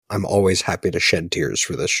I'm always happy to shed tears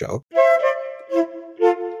for this show.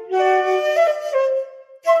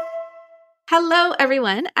 Hello,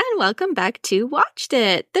 everyone, and welcome back to Watched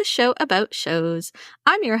It, the show about shows.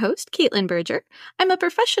 I'm your host, Caitlin Berger. I'm a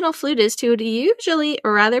professional flutist who would usually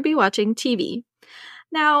rather be watching TV.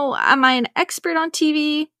 Now, am I an expert on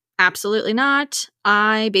TV? Absolutely not.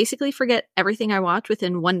 I basically forget everything I watch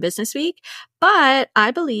within one business week, but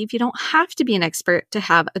I believe you don't have to be an expert to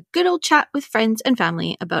have a good old chat with friends and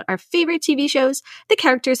family about our favorite TV shows, the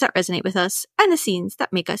characters that resonate with us, and the scenes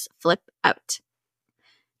that make us flip out.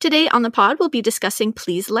 Today on the pod, we'll be discussing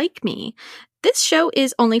Please Like Me. This show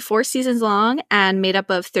is only 4 seasons long and made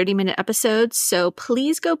up of 30-minute episodes, so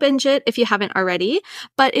please go binge it if you haven't already.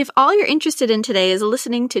 But if all you're interested in today is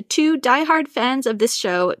listening to 2 diehard fans of this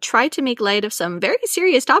show try to make light of some very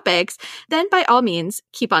serious topics, then by all means,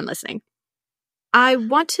 keep on listening. I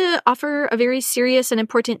want to offer a very serious and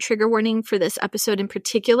important trigger warning for this episode in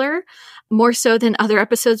particular. More so than other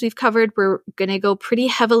episodes we've covered, we're going to go pretty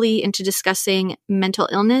heavily into discussing mental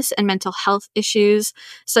illness and mental health issues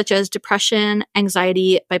such as depression,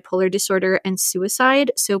 anxiety, bipolar disorder, and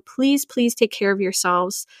suicide. So please take care of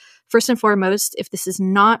yourselves. First and foremost, if this is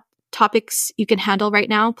not topics you can handle right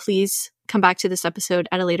now, please come back to this episode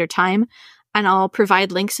at a later time. And I'll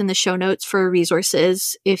provide links in the show notes for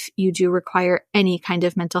resources if you do require any kind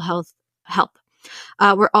of mental health help.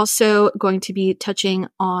 We're also going to be touching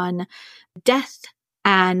on death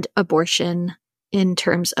and abortion in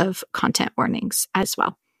terms of content warnings as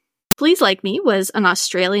well. Please Like Me was an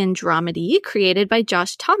Australian dramedy created by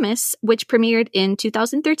Josh Thomas, which premiered in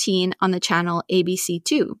 2013 on the channel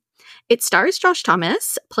ABC2. It stars Josh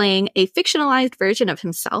Thomas playing a fictionalized version of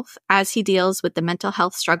himself as he deals with the mental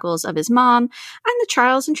health struggles of his mom and the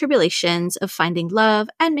trials and tribulations of finding love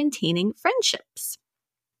and maintaining friendships.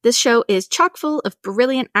 This show is chock full of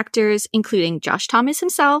brilliant actors, including Josh Thomas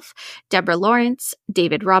himself, Deborah Lawrence,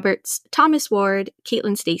 David Roberts, Thomas Ward,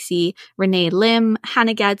 Caitlin Stacey, Renee Lim,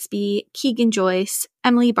 Hannah Gadsby, Keegan Joyce,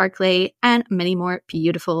 Emily Barclay, and many more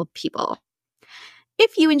beautiful people.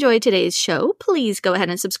 If you enjoyed today's show, please go ahead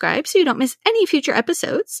and subscribe so you don't miss any future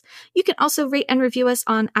episodes. You can also rate and review us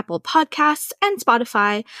on Apple Podcasts and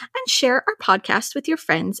Spotify, and share our podcast with your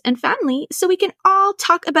friends and family so we can all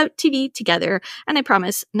talk about TV together. And I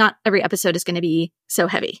promise not every episode is going to be so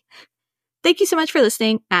heavy. Thank you so much for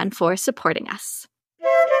listening and for supporting us.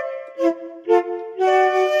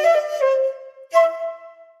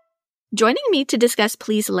 Joining me to discuss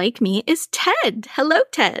Please Like Me is Ted. Hello,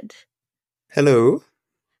 Ted. Hello.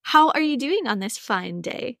 How are you doing on this fine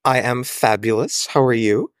day? I am fabulous. How are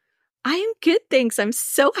you? I am good, thanks. I'm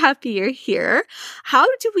so happy you're here. How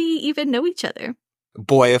do we even know each other?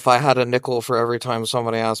 Boy, if I had a nickel for every time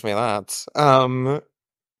somebody asked me that.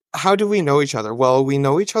 How do we know each other? Well, we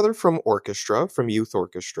know each other from youth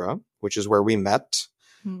orchestra, which is where we met.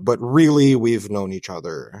 But really, we've known each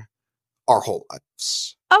other our whole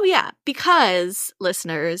lives. Oh, yeah, because,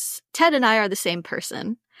 listeners, Ted and I are the same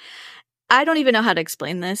person. I don't even know how to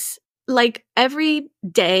explain this. Like, every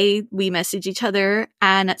day we message each other,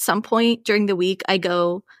 and at some point during the week, I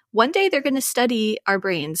go, one day they're going to study our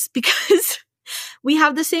brains because we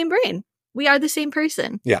have the same brain. We are the same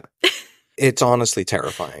person. Yeah. It's honestly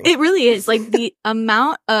terrifying. It really is. Like, the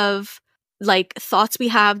amount of, like, thoughts we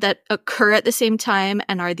have that occur at the same time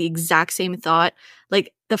and are the exact same thought,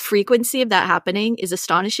 like, the frequency of that happening is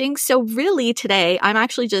astonishing. So really, today, I'm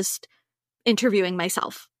actually just interviewing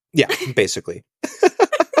myself. Yeah, basically.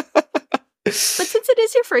 But since it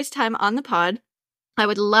is your first time on the pod, I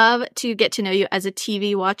would love to get to know you as a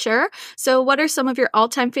TV watcher. So what are some of your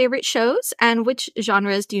all-time favorite shows, and which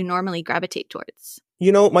genres do you normally gravitate towards?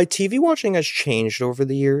 You know, my TV watching has changed over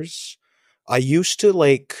the years. I used to,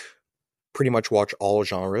 pretty much watch all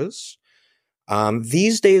genres.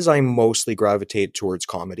 These days, I mostly gravitate towards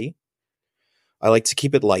comedy. I like to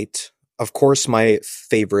keep it light. Of course, my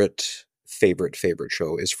favorite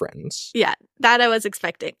show is Friends. Yeah, that I was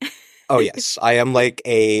expecting. Oh yes, I am like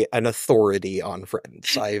an authority on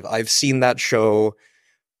Friends. I've seen that show.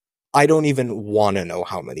 I don't even want to know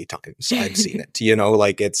how many times I've seen it. You know,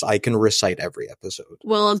 I can recite every episode.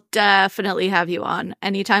 We'll definitely have you on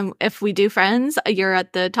anytime. If we do Friends, you're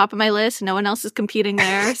at the top of my list. No one else is competing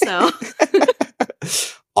there, so.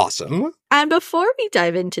 Awesome. And before we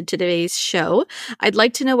dive into today's show, I'd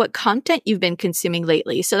like to know what content you've been consuming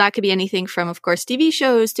lately. So that could be anything from, of course, TV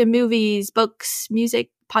shows to movies, books, music,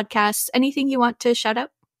 podcasts, anything you want to shout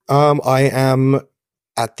out? I am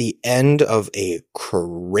at the end of a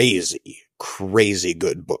crazy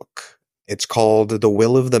good book. It's called The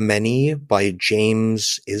Will of the Many by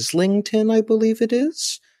James Islington, I believe it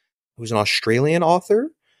is, who's an Australian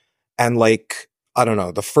author. And I don't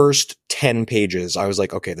know, the first 10 pages, I was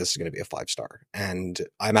like, okay, this is going to be a 5-star. And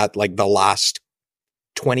I'm at like the last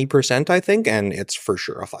 20%, I think, and it's for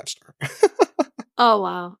sure a 5-star. Oh,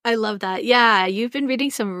 wow. I love that. Yeah, you've been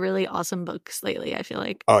reading some really awesome books lately, I feel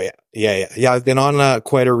like. Oh, yeah. Yeah. I've been on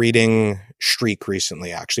quite a reading streak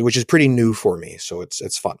recently, actually, which is pretty new for me. So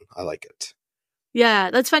it's fun. I like it.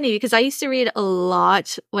 Yeah, that's funny because I used to read a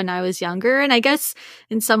lot when I was younger. And I guess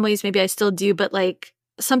in some ways, maybe I still do, but like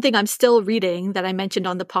something I'm still reading that I mentioned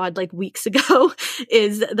on the pod like weeks ago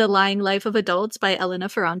is The Lying Life of Adults by Elena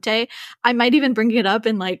Ferrante. I might even bring it up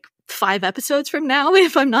in like 5 episodes from now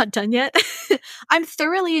if I'm not done yet. I'm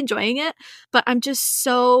thoroughly enjoying it, but I'm just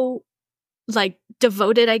so like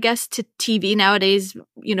devoted, I guess, to TV nowadays,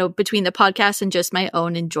 you know, between the podcast and just my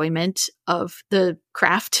own enjoyment of the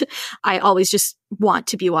craft. I always just want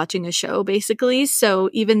to be watching a show, basically. So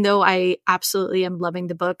even though I absolutely am loving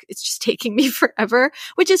the book, it's just taking me forever,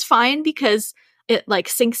 which is fine because it like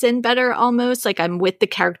sinks in better almost. Like I'm with the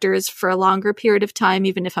characters for a longer period of time,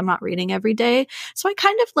 even if I'm not reading every day. So I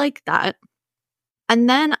kind of like that. And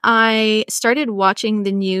then I started watching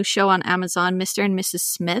the new show on Amazon, Mr. and Mrs.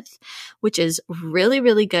 Smith, which is really,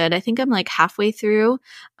 really good. I think I'm like halfway through.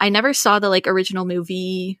 I never saw the like original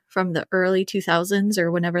movie from the early 2000s or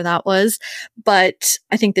whenever that was, but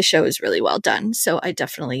I think the show is really well done. So I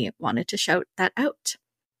definitely wanted to shout that out.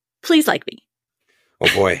 Please like me.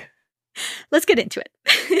 Oh boy. Let's get into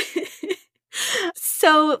it.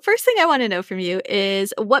 So, first thing I want to know from you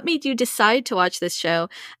is what made you decide to watch this show?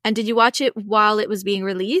 And did you watch it while it was being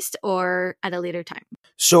released or at a later time?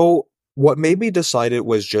 So what made me decide it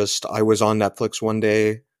was just I was on Netflix one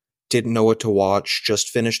day, didn't know what to watch, just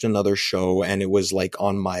finished another show, and it was like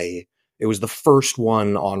it was the first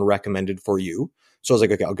one on recommended for you. So I was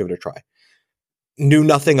like, okay, I'll give it a try. Knew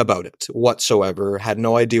nothing about it whatsoever, had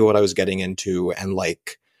no idea what I was getting into, and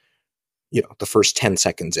like, you know, the first 10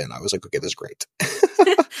 seconds in, I was like, okay, this is great.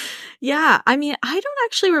 Yeah, I mean, I don't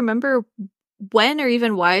actually remember when or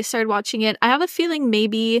even why I started watching it. I have a feeling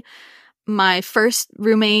maybe my first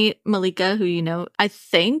roommate, Malika, who you know, I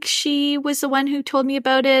think she was the one who told me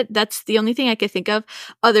about it. That's the only thing I could think of,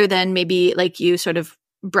 other than maybe like you sort of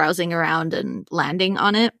browsing around and landing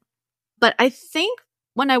on it. But I think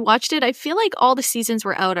when I watched it, I feel like all the seasons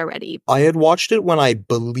were out already. I had watched it when I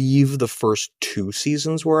believe the first 2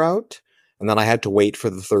 seasons were out, and then I had to wait for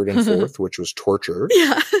the 3rd and 4th, which was torture.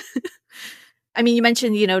 Yeah. I mean, you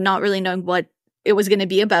mentioned, you know, not really knowing what it was going to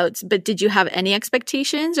be about, but did you have any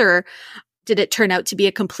expectations or did it turn out to be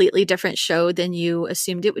a completely different show than you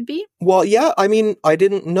assumed it would be? Well, yeah, I mean, I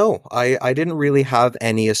didn't know. I didn't really have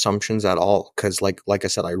any assumptions at all because like I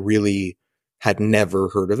said, I really had never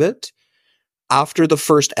heard of it. After the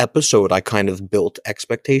first episode, I kind of built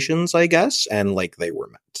expectations, I guess, and like they were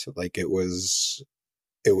met. Like it was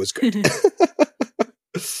good.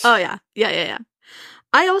 Oh, yeah. Yeah.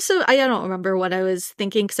 I don't remember what I was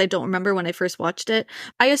thinking because I don't remember when I first watched it.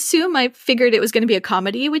 I assume I figured it was going to be a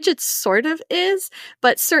comedy, which it sort of is,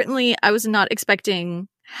 but certainly I was not expecting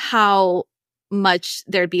how much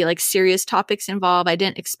there'd be like serious topics involved. I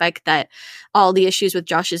didn't expect that all the issues with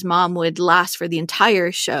Josh's mom would last for the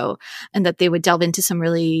entire show and that they would delve into some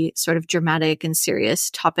really sort of dramatic and serious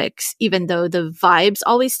topics, even though the vibes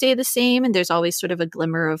always stay the same and there's always sort of a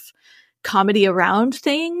glimmer of comedy around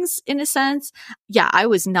things in a sense. Yeah, I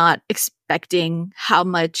was not expecting how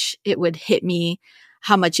much it would hit me,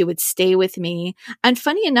 how much it would stay with me. And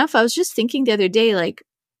funny enough, I was just thinking the other day, like,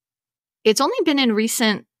 it's only been in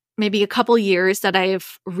recent, maybe a couple years that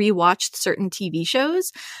I've rewatched certain TV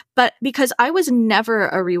shows, but because I was never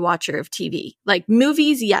a rewatcher of TV. Like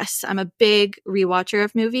movies, yes, I'm a big rewatcher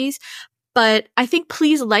of movies. But I think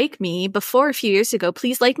Please Like Me, before a few years ago,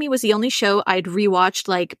 Please Like Me was the only show I'd rewatched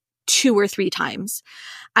like 2 or 3 times.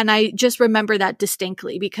 And I just remember that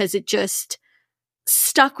distinctly because it just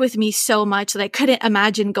stuck with me so much that I couldn't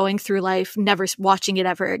imagine going through life never watching it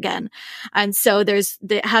ever again. And so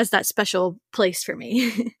it has that special place for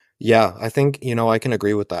me. Yeah, I think, you know, I can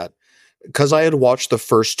agree with that. Because I had watched the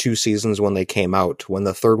first 2 seasons when they came out. When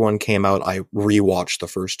the 3rd one came out, I rewatched the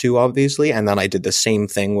first 2, obviously. And then I did the same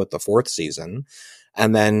thing with the 4th season.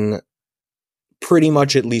 And then pretty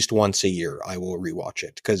much at least once a year, I will rewatch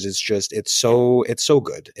it. Because it's so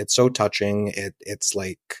good. It's so touching. It's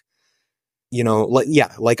like, you know,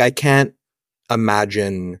 like I can't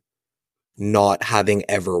imagine not having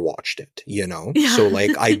ever watched it, you know? Yeah. So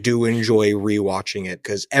like I do enjoy rewatching it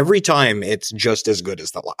because every time it's just as good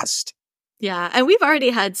as the last. Yeah. And we've already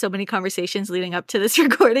had so many conversations leading up to this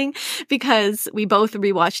recording because we both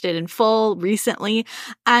rewatched it in full recently.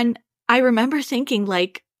 And I remember thinking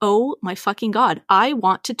like, oh my fucking God, I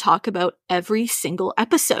want to talk about every single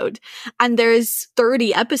episode. And there's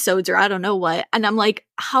 30 episodes or I don't know what. And I'm like,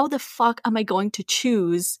 how the fuck am I going to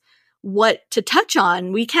choose what to touch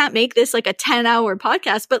on? We can't make this like a 10-hour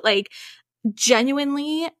podcast, but like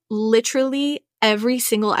genuinely, literally every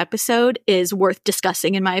single episode is worth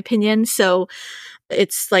discussing in my opinion. So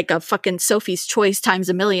it's like a fucking Sophie's Choice times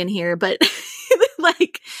a million here, but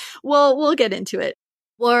like we'll get into it.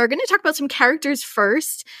 We're going to talk about some characters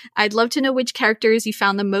first. I'd love to know which characters you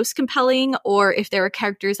found the most compelling or if there are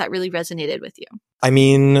characters that really resonated with you. I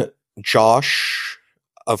mean, Josh,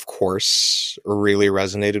 of course, really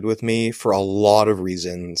resonated with me for a lot of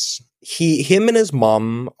reasons. Him and his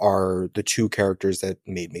mom are the two characters that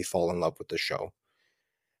made me fall in love with the show.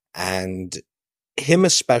 And him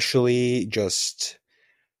especially, just,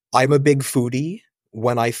 I'm a big foodie.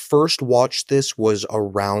 When I first watched this was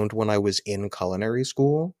around when I was in culinary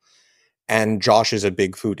school, and Josh is a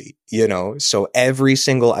big foodie, you know? So every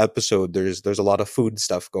single episode, there's a lot of food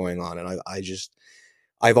stuff going on, and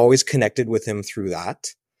I've always connected with him through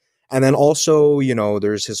that. And then also, you know,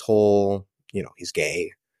 there's his whole, you know, he's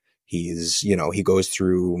gay. He's, you know, he goes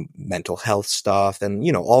through mental health stuff and,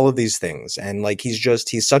 you know, all of these things. And like, he's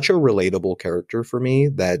such a relatable character for me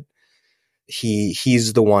that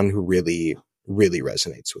he's the one who really, really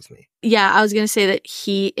resonates with me. Yeah, I was going to say that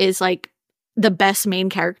he is like the best main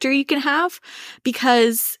character you can have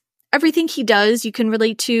because everything he does, you can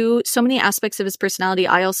relate to. So many aspects of his personality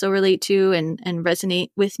I also relate to and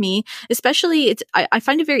resonate with me. Especially, I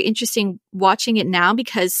find it very interesting watching it now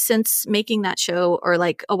because since making that show or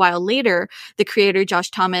like a while later, the creator,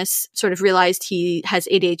 Josh Thomas, sort of realized he has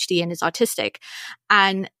ADHD and is autistic.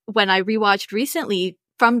 And when I rewatched recently,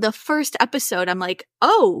 from the first episode, I'm like,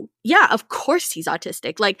 oh, yeah, of course he's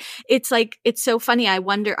autistic. Like, it's so funny. I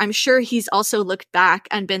wonder, I'm sure he's also looked back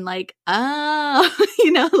and been like, oh,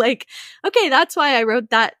 you know, like, okay, that's why I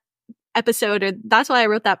wrote that episode or that's why I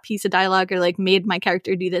wrote that piece of dialogue or like made my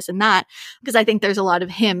character do this and that. Because I think there's a lot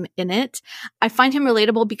of him in it. I find him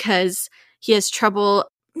relatable because he has trouble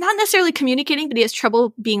not necessarily communicating, but he has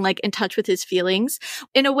trouble being like in touch with his feelings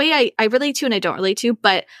in a way I relate to and I don't relate to,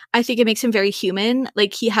 but I think it makes him very human.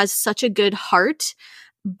 Like he has such a good heart,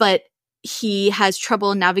 but he has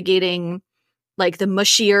trouble navigating like the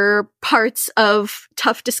mushier parts of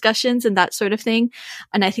tough discussions and that sort of thing.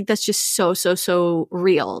 And I think that's just so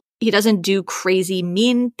real. He doesn't do crazy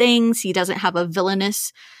mean things. He doesn't have a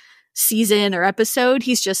villainous season or episode.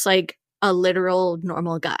 He's just like a literal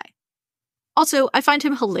normal guy. Also, I find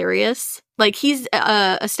him hilarious. Like, he's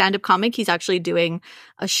a stand-up comic. He's actually doing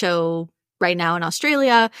a show right now in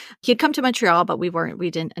Australia. He had come to Montreal, but we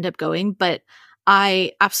didn't end up going. But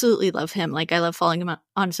I absolutely love him. Like, I love following him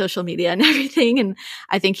on social media and everything. And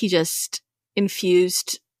I think he just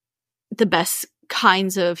infused the best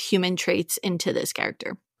kinds of human traits into this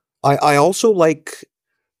character. I also like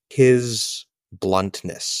his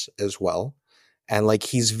bluntness as well. And like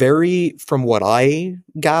he's very, from what I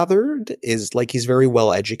gathered, is like he's very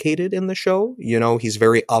well educated in the show. You know, he's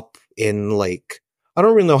very up in like, I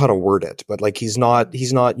don't really know how to word it, but like he's not,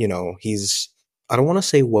 you know, I don't want to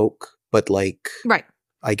say woke, but like, right.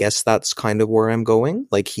 I guess that's kind of where I'm going.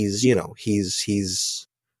 Like he's, you know, he's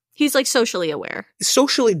like socially aware.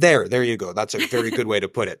 Socially there you go. That's a very good way to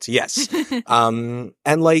put it. Yes. And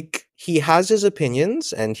like he has his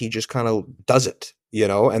opinions and he just kind of does it. You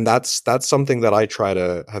know, and that's something that I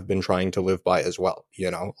have been trying to live by as well. You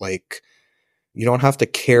know, like you don't have to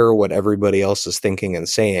care what everybody else is thinking and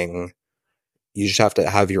saying. You just have to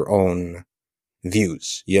have your own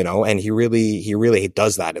views, you know, and he really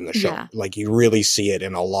does that in the show. Yeah. Like you really see it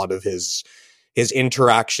in a lot of his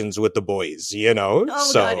interactions with the boys, you know? Oh,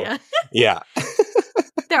 so, God, yeah. Yeah.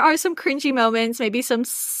 There are some cringy moments, maybe some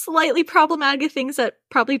slightly problematic things that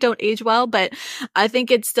probably don't age well, but I think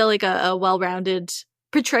it's still like a well-rounded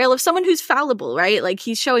portrayal of someone who's fallible, right? Like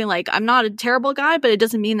he's showing like, I'm not a terrible guy, but it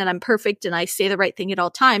doesn't mean that I'm perfect and I say the right thing at all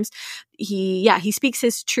times. He speaks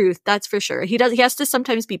his truth. That's for sure. He has to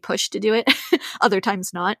sometimes be pushed to do it. Other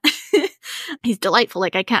times not. He's delightful.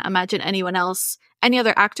 Like I can't imagine anyone else, any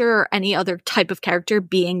other actor or any other type of character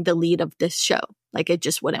being the lead of this show. Like it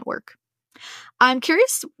just wouldn't work. I'm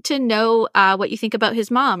curious to know what you think about his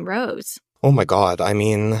mom, Rose. Oh my God. I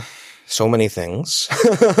mean, so many things.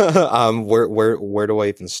 Where do I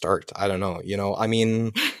even start? I don't know. You know, I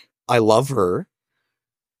mean, I love her.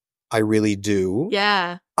 I really do.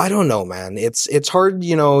 Yeah. I don't know, man. It's hard,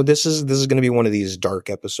 you know, this is going to be one of these dark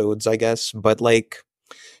episodes, I guess. But like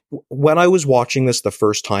when I was watching this the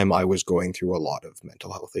first time, I was going through a lot of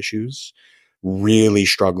mental health issues, really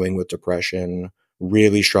struggling with depression,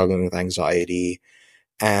 really struggling with anxiety.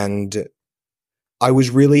 And I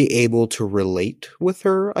was really able to relate with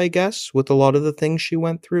her, I guess, with a lot of the things she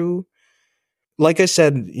went through. Like I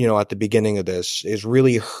said, at the beginning of this, is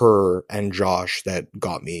really her and Josh that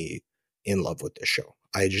got me in love with this show.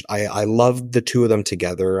 I love the two of them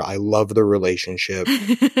together. I love the relationship.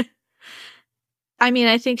 I mean,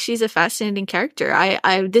 I think she's a fascinating character.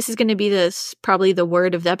 I this is going to be probably the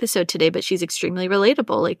word of the episode today, but she's extremely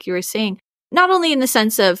relatable, like you were saying. Not only in the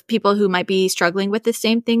sense of people who might be struggling with the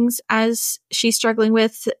same things as she's struggling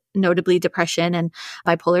with, notably depression and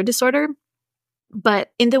bipolar disorder,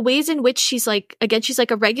 but in the ways in which she's like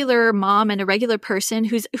a regular mom and a regular person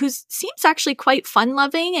who seems actually quite fun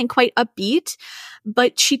loving and quite upbeat,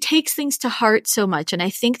 but she takes things to heart so much. And I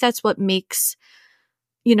think that's what makes,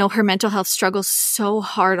 her mental health struggles so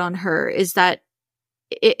hard on her, is that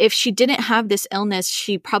if she didn't have this illness,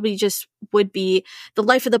 she probably just would be the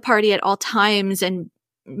life of the party at all times. And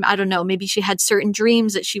I don't know, maybe she had certain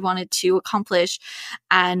dreams that she wanted to accomplish.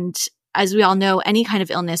 And as we all know, any kind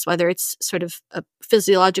of illness, whether it's sort of a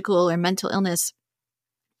physiological or mental illness,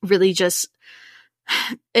 really just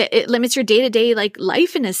it limits your day-to-day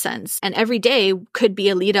life in a sense. And every day could be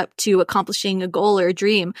a lead up to accomplishing a goal or a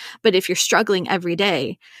dream. But if you're struggling every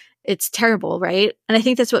day, it's terrible, right? And I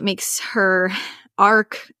think that's what makes her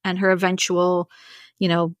arc and her eventual,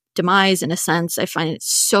 demise, in a sense, I find it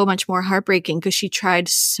so much more heartbreaking, because she tried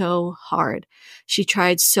so hard. She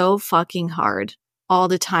tried so fucking hard all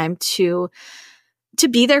the time to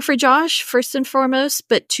be there for Josh, first and foremost,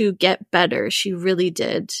 but to get better. She really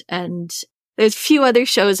did. And there's few other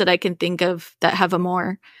shows that I can think of that have a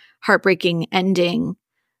more heartbreaking ending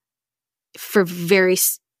for very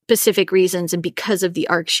specific reasons and because of the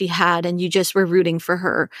arc she had, and you just were rooting for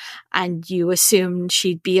her and you assumed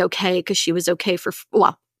she'd be okay because she was okay for,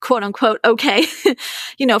 well, quote unquote, okay.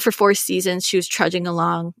 For 4 seasons, she was trudging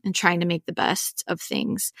along and trying to make the best of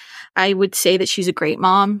things. I would say that she's a great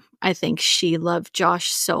mom. I think she loved Josh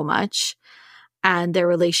so much and their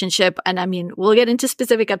relationship. And I mean, we'll get into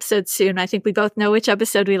specific episodes soon. I think we both know which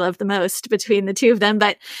episode we love the most between the two of them,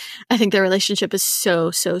 but I think their relationship is so,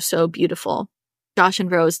 so, so beautiful. Josh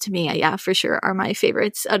and Rose, to me, yeah, for sure, are my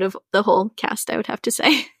favorites out of the whole cast, I would have to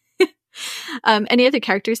say. Any other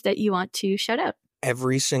characters that you want to shout out?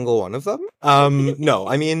 Every single one of them? No,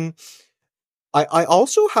 I mean, I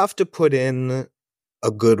also have to put in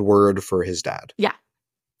a good word for his dad. Yeah,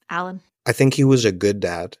 Alan. I think he was a good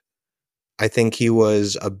dad. I think he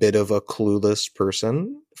was a bit of a clueless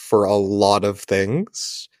person for a lot of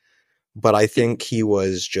things, but I think he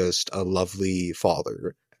was just a lovely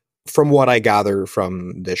father, from what I gather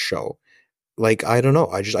from this show. I don't know.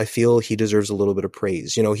 I feel he deserves a little bit of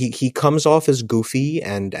praise. He comes off as goofy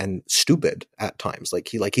and stupid at times.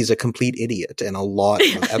 He's a complete idiot in a lot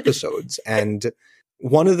of episodes. And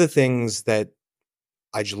one of the things that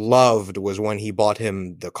I just loved was when he bought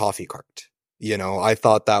him the coffee cart. I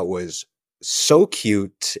thought that was so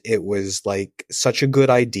cute. It was such a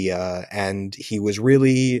good idea. And he was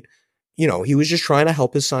really, he was just trying to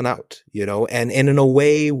help his son out, and in a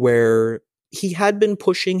way where he had been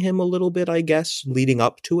pushing him a little bit, I guess, leading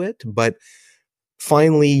up to it. But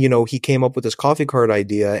finally, he came up with this coffee cart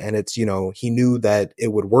idea, and it's, he knew that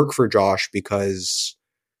it would work for Josh because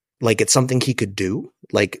it's something he could do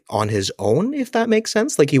on his own, if that makes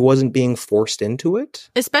sense. He wasn't being forced into it.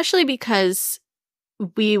 Especially because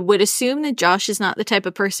we would assume that Josh is not the type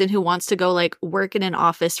of person who wants to go work in an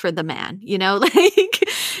office for the man,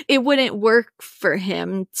 it wouldn't work for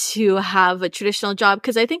him to have a traditional job.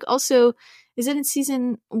 Because I think also, is it in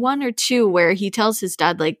season 1 or 2 where he tells his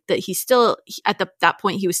dad that he's still at that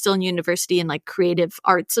point he was still in university in creative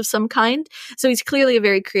arts of some kind. So he's clearly a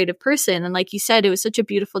very creative person. And like you said, it was such a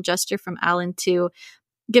beautiful gesture from Alan to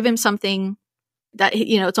give him something that,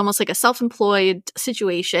 it's almost like a self-employed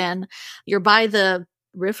situation. You're by the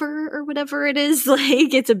river or whatever it is.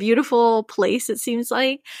 It's a beautiful place, it seems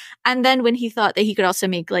like. And then when he thought that he could also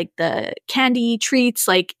make the candy treats,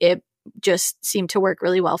 it just seemed to work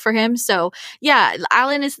really well for him. So yeah,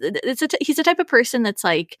 Alan is, he's the type of person that's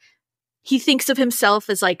he thinks of himself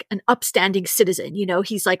as an upstanding citizen,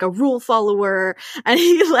 he's a rule follower and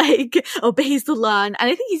he obeys the law. And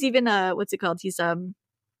I think he's even what's it called? He's a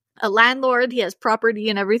landlord. He has property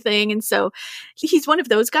and everything. And so he's one of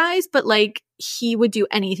those guys, but he would do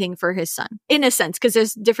anything for his son in a sense. Cause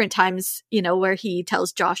there's different times, where he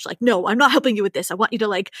tells Josh, no, I'm not helping you with this. I want you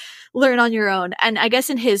to learn on your own. And I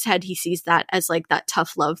guess in his head, he sees that as that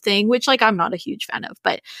tough love thing, which I'm not a huge fan of,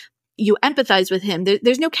 but you empathize with him.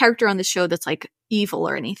 There's no character on the show that's evil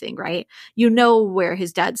or anything, right? Where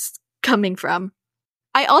his dad's coming from.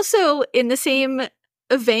 I also, in the same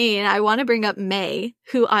vein, I want to bring up May,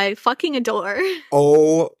 who I fucking adore.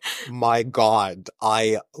 Oh my god,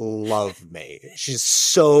 I love May. She's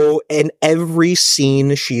so, in every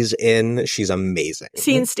scene she's in, she's amazing.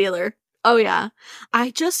 Scene stealer. Oh yeah.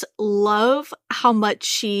 I just love how much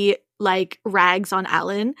she like rags on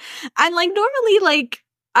Alan. And like normally like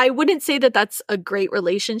I wouldn't say that that's a great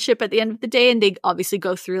relationship at the end of the day, and they obviously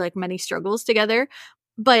go through like many struggles together,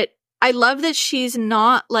 but I love that she's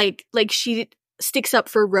not like she sticks up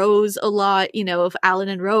for Rose a lot, you know, if Alan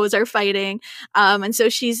and Rose are fighting. And so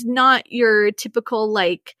she's not your typical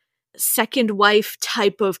like second wife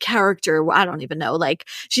type of character. I don't even know. Like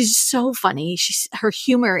she's so funny. Her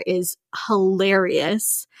humor is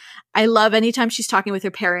hilarious. I love anytime she's talking with her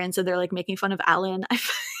parents and they're like making fun of Alan. I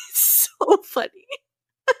find it so funny.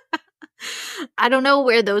 I don't know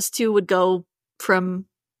where those two would go from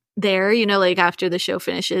there, you know, like after the show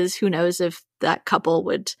finishes. Who knows if that couple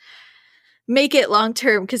would make it long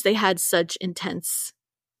term, because they had such intense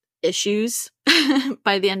issues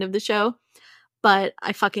by the end of the show. But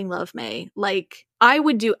I fucking love May. Like I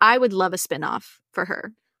would love a spinoff for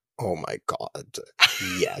her. Oh my god.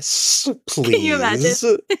 Yes. Please. Can you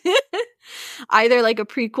imagine? Either like a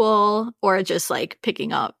prequel or just like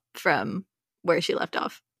picking up from where she left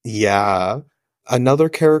off. Yeah. Another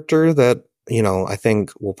character that, you know, I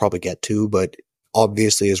think we'll probably get to, but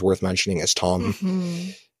obviously is worth mentioning is Tom. Mm-hmm.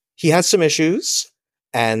 He has some issues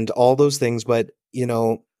and all those things, but, you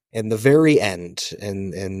know, in the very end,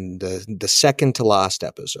 in the second to last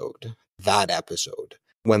episode, that episode,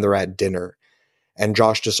 when they're at dinner and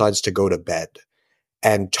Josh decides to go to bed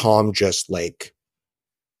and Tom just like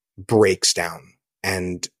breaks down,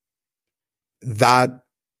 and that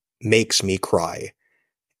makes me cry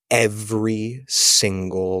every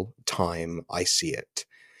single time I see it.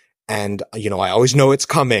 And, you know, I always know it's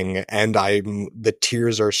coming, and the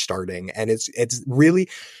tears are starting, and it's really,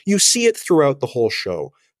 you see it throughout the whole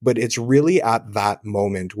show, but it's really at that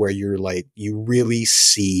moment where you're like, you really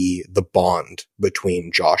see the bond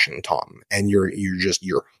between Josh and Tom, and you're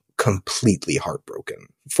completely heartbroken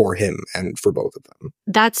for him and for both of them.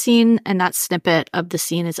 That scene and that snippet of the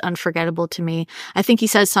scene is unforgettable to me. I think he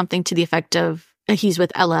says something to the effect of, he's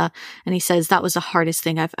with Ella, and he says, that was the hardest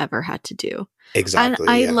thing I've ever had to do. Exactly. And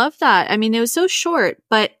I love that. I mean, it was so short,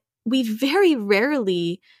 but we very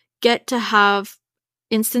rarely get to have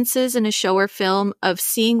instances in a show or film of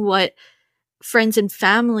seeing what friends and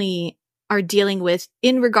family are dealing with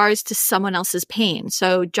in regards to someone else's pain.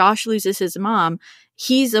 So Josh loses his mom.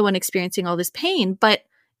 He's the one experiencing all this pain. But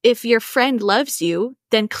if your friend loves you,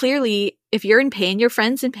 then clearly if you're in pain, your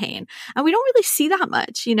friend's in pain. And we don't really see that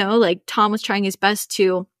much, you know, like Tom was trying his best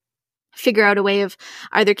to figure out a way of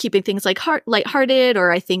either keeping things like lighthearted,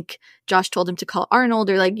 or I think Josh told him to call Arnold,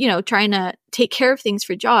 or like, you know, trying to take care of things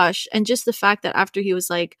for Josh. And just the fact that after he was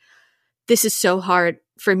like, this is so hard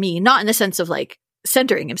for me, not in the sense of like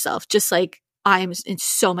centering himself, just like I'm in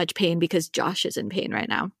so much pain because Josh is in pain right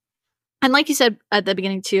now. And like you said at the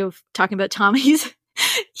beginning too, talking about Tom,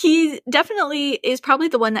 he definitely is probably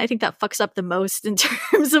the one that I think that fucks up the most in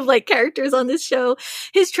terms of like characters on this show.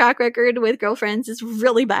 His track record with girlfriends is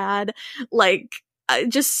really bad. Like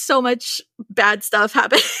just so much bad stuff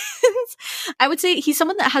happens. I would say he's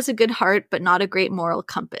someone that has a good heart, but not a great moral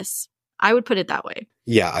compass. I would put it that way.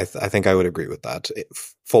 Yeah, I think I would agree with that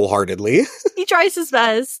full-heartedly. He tries his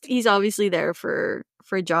best. He's obviously there for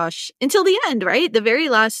Josh until the end, right? The very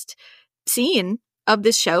last scene of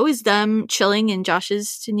this show is them chilling in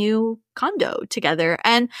Josh's new condo together.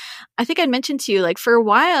 And I think I mentioned to you, like, for a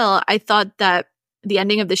while, I thought that the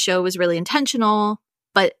ending of the show was really intentional,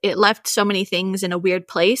 but it left so many things in a weird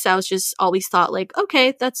place. I was just always thought like,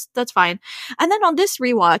 okay, that's fine. And then on this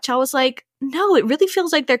rewatch, I was like, no, it really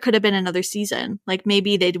feels like there could have been another season. Like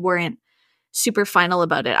maybe they weren't super final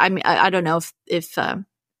about it. I mean, I don't know if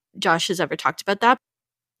Josh has ever talked about that,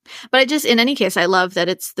 but in any case, I love that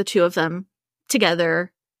it's the two of them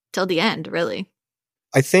together till the end, really.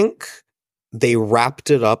 I think they wrapped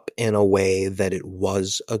it up in a way that it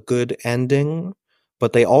was a good ending,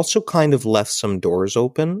 but they also kind of left some doors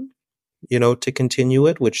open, you know, to continue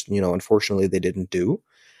it, which, you know, unfortunately they didn't do.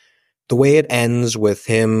 The way it ends with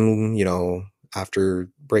him, you know, after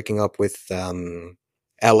breaking up with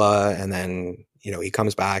Ella, and then, you know, he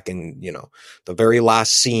comes back and, you know, the very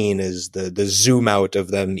last scene is the zoom out of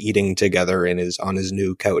them eating together on his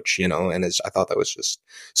new couch, you know, and I thought that was just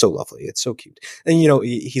so lovely. It's so cute. And, you know,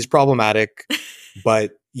 he's problematic,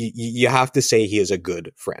 but you have to say he is a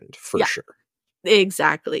good friend for sure.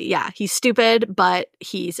 Exactly. Yeah. He's stupid, but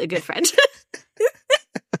he's a good friend.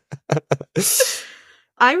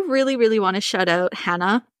 I really, really want to shout out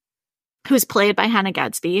Hannah. who's played by Hannah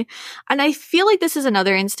Gadsby. And I feel like this is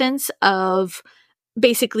another instance of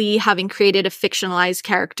basically having created a fictionalized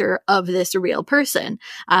character of this real person.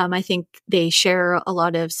 I think they share a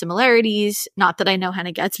lot of similarities. Not that I know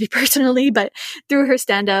Hannah Gadsby personally, but through her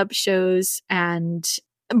stand-up shows and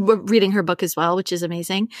reading her book as well, which is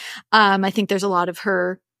amazing. I think there's a lot of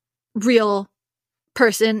her real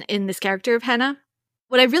person in this character of Hannah.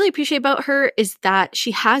 What I really appreciate about her is that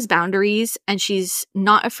she has boundaries and she's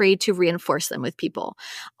not afraid to reinforce them with people.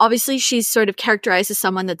 Obviously, she's sort of characterized as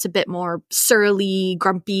someone that's a bit more surly,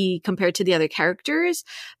 grumpy compared to the other characters,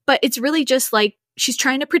 but it's really just like she's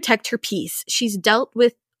trying to protect her peace. She's dealt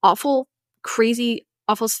with awful, crazy,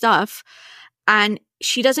 awful stuff, and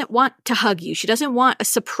she doesn't want to hug you. She doesn't want a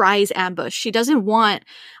surprise ambush. She doesn't want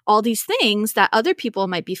all these things that other people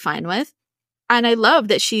might be fine with. And I love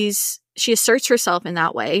that she asserts herself in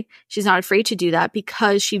that way. She's not afraid to do that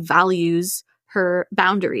because she values her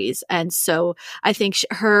boundaries. And so I think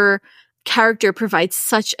her character provides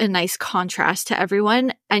such a nice contrast to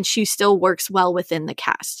everyone, and she still works well within the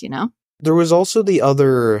cast, you know? There was also the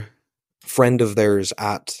other friend of theirs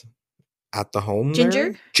at the home.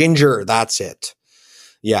 Ginger? There? Ginger, that's it.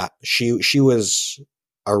 Yeah, she was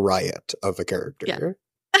a riot of a character.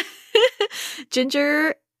 Yeah.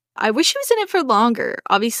 Ginger, I wish she was in it for longer.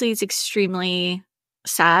 Obviously, it's extremely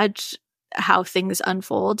sad how things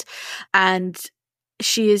unfold. And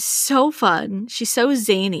she is so fun. She's so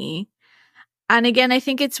zany. And again, I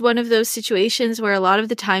think it's one of those situations where a lot of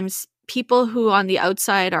the times people who on the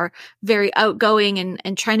outside are very outgoing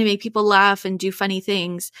and trying to make people laugh and do funny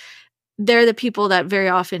things, they're the people that very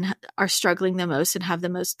often are struggling the most and have the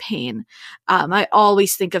most pain. I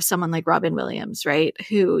always think of someone like Robin Williams, right?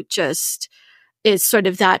 Who just is sort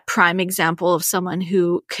of that prime example of someone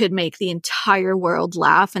who could make the entire world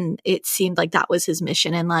laugh. And it seemed like that was his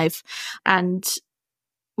mission in life, and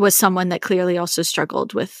was someone that clearly also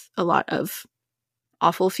struggled with a lot of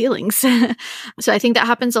awful feelings. So I think that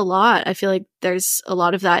happens a lot. I feel like there's a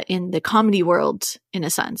lot of that in the comedy world in a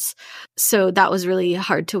sense. So that was really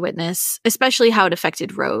hard to witness, especially how it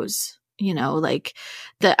affected Rose. You know, like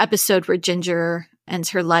the episode where Ginger ends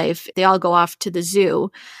her life, they all go off to the zoo,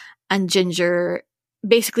 and Ginger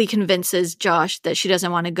basically convinces Josh that she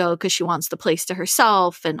doesn't want to go because she wants the place to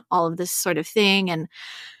herself and all of this sort of thing. And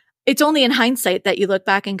it's only in hindsight that you look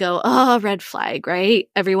back and go, oh, red flag, right?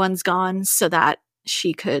 Everyone's gone so that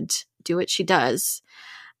she could do what she does.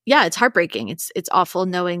 Yeah, it's heartbreaking. It's awful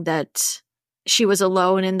knowing that she was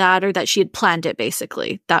alone in that, or that she had planned it,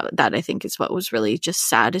 basically. That I think is what was really just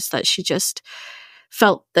sad, is that she just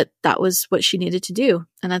felt that that was what she needed to do.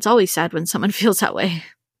 And that's always sad when someone feels that way.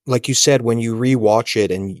 Like you said, when you rewatch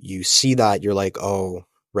it and you see that, you're like, oh,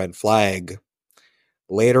 red flag.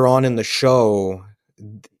 Later on in the show,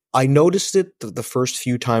 I noticed it the first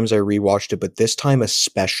few times I rewatched it, but this time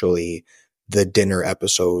especially, the dinner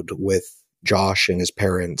episode with Josh and his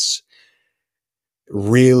parents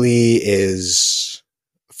really is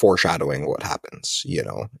foreshadowing what happens. You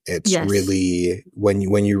know, it's really, when you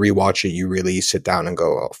rewatch it, you really sit down and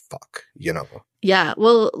go, oh, fuck, you know. Yeah,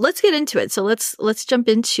 well, let's get into it. So let's jump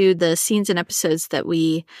into the scenes and episodes that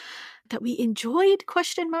we enjoyed,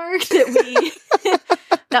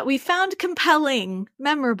 that we found compelling,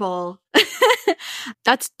 memorable.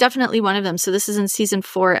 That's definitely one of them. So this is in season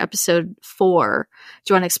 4, episode 4.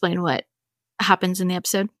 Do you want to explain what happens in the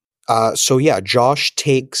episode? So yeah, Josh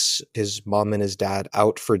takes his mom and his dad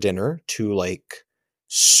out for dinner to like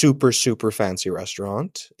super, super fancy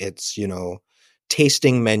restaurant. It's, you know,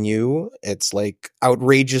 tasting menu. It's like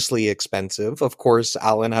outrageously expensive. Of course,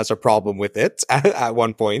 Alan has a problem with it at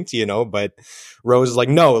one point, you know, but Rose is like,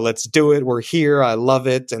 no, let's do it. We're here. I love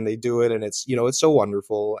it. And they do it. And it's, you know, it's so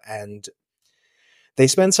wonderful. And they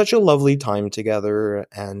spend such a lovely time together.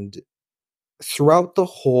 And throughout the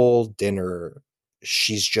whole dinner,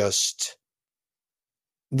 she's just,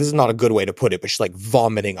 this is not a good way to put it, but she's like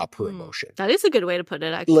vomiting up her emotion. That is a good way to put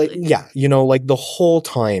it, actually. Like, yeah, you know, like the whole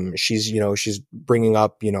time she's, you know, she's bringing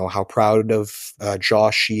up, you know, how proud of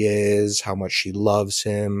Josh she is, how much she loves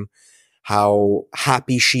him, how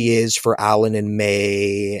happy she is for Alan and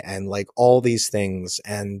May, and like all these things.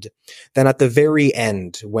 And then at the very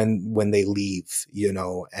end, when they leave, you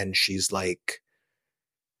know, and she's like,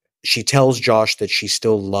 she tells Josh that she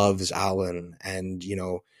still loves Alan, and, you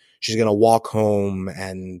know, she's going to walk home.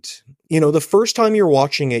 And, you know, the first time you're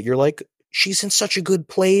watching it, you're like, she's in such a good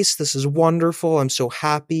place. This is wonderful. I'm so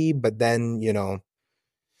happy. But then, you know,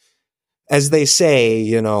 as they say,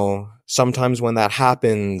 you know, sometimes when that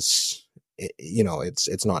happens, you know,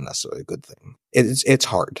 it's not necessarily a good thing. It's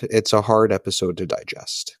hard. It's a hard episode to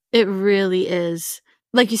digest. It really is.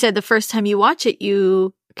 Like you said, the first time you watch it,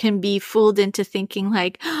 you can be fooled into thinking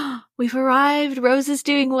like, oh, we've arrived, Rose is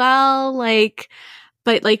doing well, like,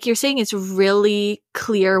 but like you're saying, it's really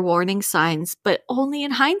clear warning signs, but only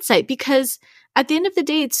in hindsight, because at the end of the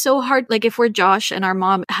day, it's so hard. Like if we're Josh and our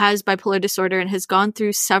mom has bipolar disorder and has gone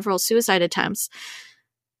through several suicide attempts,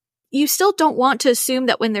 you still don't want to assume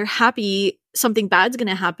that when they're happy, something bad's going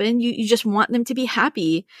to happen. You just want them to be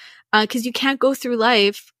happy, because you can't go through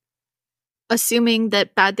life assuming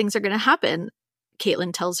that bad things are going to happen.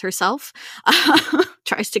 Caitlin tells herself,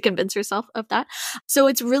 tries to convince herself of that. So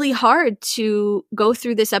it's really hard to go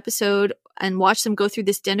through this episode and watch them go through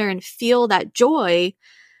this dinner and feel that joy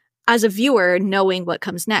as a viewer, knowing what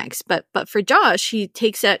comes next. But for Josh, he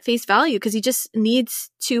takes it at face value because he just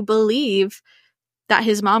needs to believe that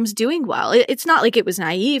his mom's doing well. It's not like it was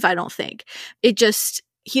naive, I don't think. It just,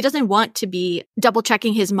 he doesn't want to be double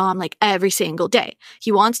checking his mom like every single day.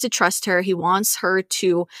 He wants to trust her. He wants her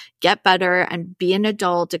to get better and be an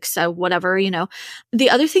adult, accept whatever, you know.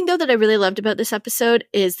 The other thing though that I really loved about this episode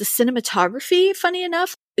is the cinematography. Funny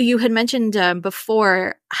enough, you had mentioned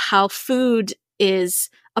before how food is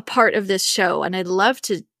a part of this show, and I'd love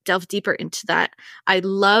to delve deeper into that. I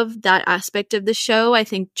love that aspect of the show. I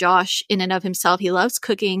think Josh, in and of himself, he loves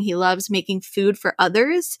cooking. He loves making food for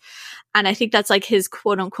others. And I think that's like his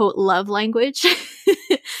quote unquote love language.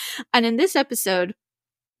 And in this episode,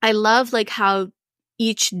 I love like how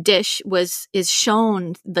each dish is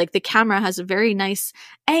shown, like the camera has very nice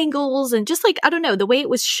angles, and just like, I don't know, the way it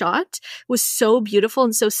was shot was so beautiful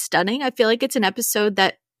and so stunning. I feel like it's an episode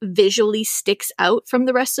that visually sticks out from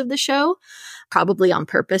the rest of the show, probably on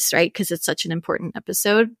purpose, right? Because it's such an important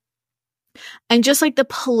episode. And just like the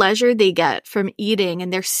pleasure they get from eating,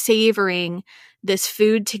 and they're savoring this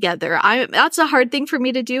food together. That's a hard thing for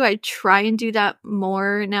me to do. I try and do that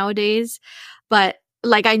more nowadays. But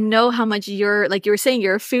like, I know how much you're, like you were saying,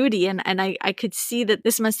 you're a foodie, and I could see that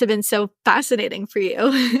this must have been so fascinating for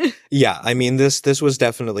you. Yeah, I mean, this was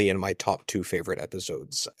definitely in my top 2 favorite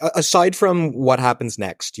episodes. Aside from what happens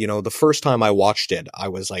next, you know, the first time I watched it, I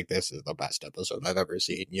was like, this is the best episode I've ever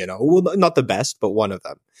seen, you know? Well, not the best, but one of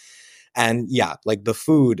them. And yeah, like the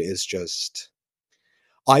food is just...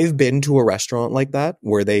 I've been to a restaurant like that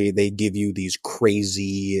where they give you these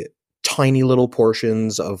crazy tiny little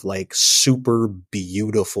portions of like super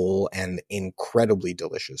beautiful and incredibly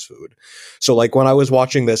delicious food. So like when I was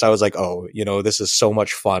watching this, I was like, oh, you know, this is so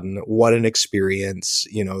much fun. What an experience.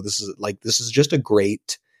 You know, this is just a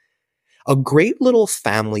great little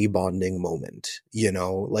family bonding moment, you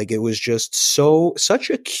know, like it was just such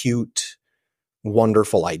a cute,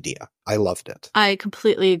 wonderful idea. I loved it. I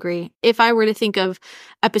completely agree. If I were to think of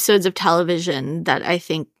episodes of television that I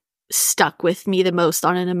think stuck with me the most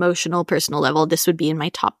on an emotional, personal level, this would be in my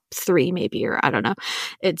top 3 maybe, or I don't know.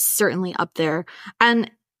 It's certainly up there. And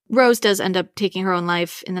Rose does end up taking her own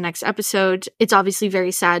life in the next episode. It's obviously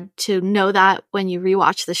very sad to know that when you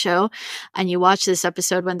rewatch the show and you watch this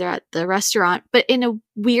episode when they're at the restaurant. But in a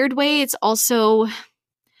weird way, it's also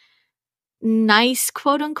nice,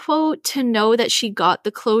 quote unquote, to know that she got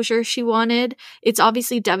the closure she wanted. It's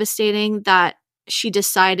obviously devastating that she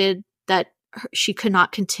decided that she could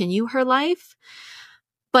not continue her life.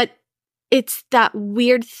 But it's that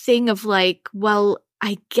weird thing of like, well,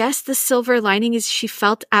 I guess the silver lining is she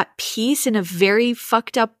felt at peace in a very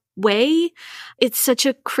fucked up way. It's such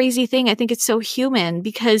a crazy thing. I think it's so human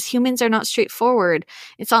because humans are not straightforward.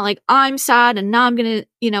 It's not like I'm sad and now I'm going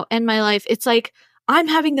to, end my life. It's like I'm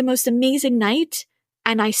having the most amazing night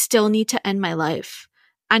and I still need to end my life.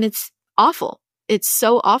 And it's awful. It's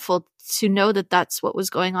so awful to know that that's what was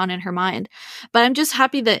going on in her mind. But I'm just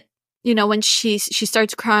happy that, when she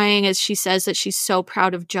starts crying as she says that she's so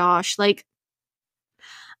proud of Josh, like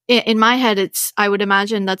in my head, I would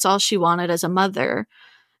imagine that's all she wanted as a mother,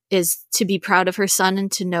 is to be proud of her son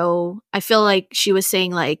and to know. I feel like she was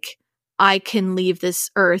saying like, I can leave this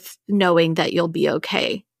earth knowing that you'll be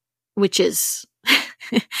okay, which is,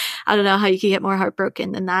 I don't know how you can get more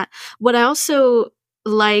heartbroken than that. What I also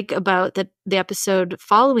like about the episode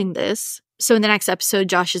following this, so in the next episode,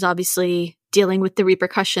 Josh is obviously dealing with the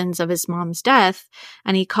repercussions of his mom's death,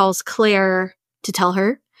 and he calls Claire to tell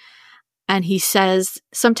her. And he says,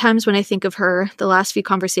 sometimes when I think of her, the last few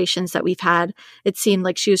conversations that we've had, it seemed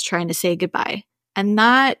like she was trying to say goodbye. And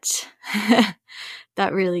that,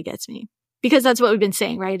 that really gets me. Because that's what we've been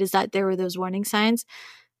saying, right? Is that there were those warning signs.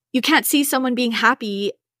 You can't see someone being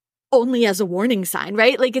happy only as a warning sign,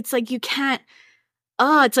 right? Like, it's like you can't,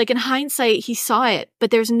 it's like in hindsight, he saw it, but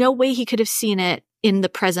there's no way he could have seen it in the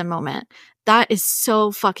present moment. That is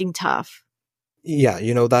so fucking tough. Yeah,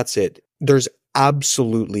 that's it. There's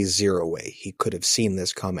absolutely zero way he could have seen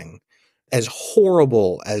this coming. as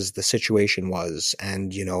horrible as the situation was,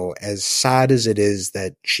 and, you know, as sad as it is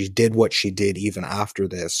that she did what she did even after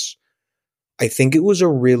this, I think it was a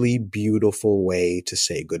really beautiful way to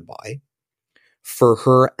say goodbye for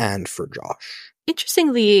her and for Josh.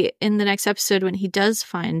 Interestingly, in the next episode, when he does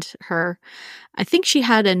find her, I think she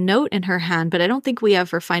had a note in her hand, but I don't think we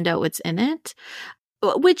ever find out what's in it,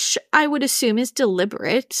 which I would assume is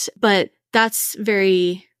deliberate, but that's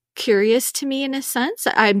very curious to me in a sense.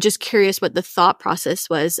 I'm just curious what the thought process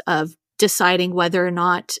was of deciding whether or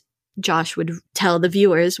not Josh would tell the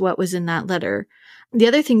viewers what was in that letter. The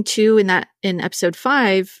other thing too, in episode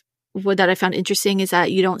 5, that I found interesting is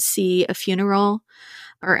that you don't see a funeral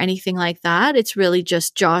or anything like that. It's really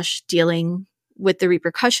just Josh dealing with the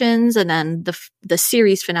repercussions, and then the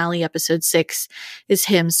series finale, episode 6, is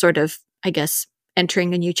him sort of, I guess,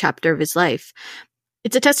 entering a new chapter of his life.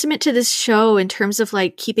 It's a testament to this show in terms of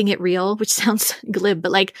like keeping it real, which sounds glib,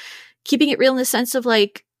 but like keeping it real in the sense of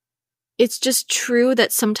like, it's just true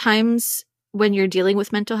that sometimes when you're dealing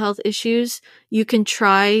with mental health issues, you can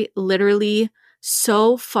try literally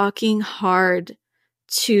so fucking hard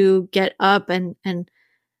to get up and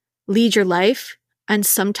lead your life. And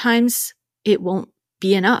sometimes it won't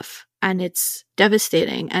be enough. And it's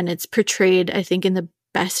devastating. And it's portrayed, I think, in the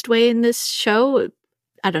best way in this show.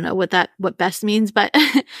 I don't know what best means, but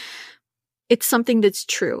it's something that's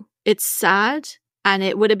true. It's sad. And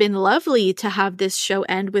it would have been lovely to have this show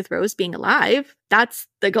end with Rose being alive. That's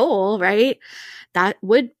the goal, right? That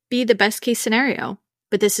would be the best case scenario.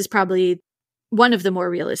 But this is probably one of the more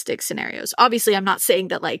realistic scenarios. Obviously, I'm not saying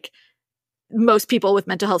that like most people with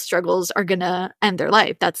mental health struggles are going to end their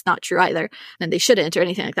life. That's not true either. And they shouldn't or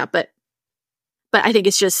anything like that. But I think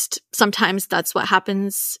it's just sometimes that's what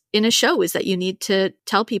happens in a show, is that you need to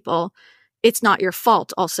tell people it's not your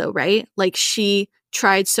fault also, right? Like she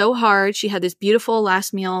tried so hard. She had this beautiful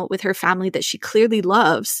last meal with her family that she clearly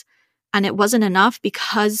loves, and it wasn't enough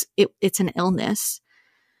because it's an illness.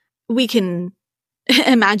 We can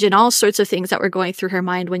imagine all sorts of things that were going through her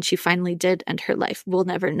mind when she finally did end her life. We'll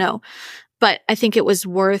never know. But I think it was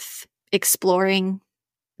worth exploring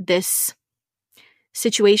this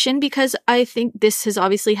situation because I think this has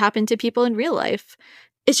obviously happened to people in real life.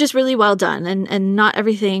 It's just really well done, and not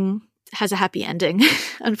everything has a happy ending,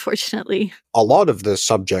 unfortunately. A lot of the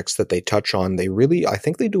subjects that they touch on, I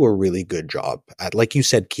think they do a really good job at, like you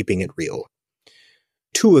said, keeping it real.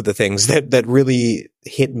 Two of the things that really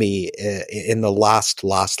hit me in the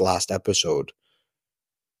last episode,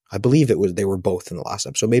 I believe they were both in the last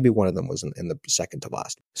episode. Maybe one of them was in the second to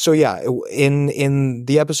last. So yeah, in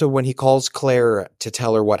the episode when he calls Claire to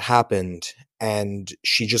tell her what happened, and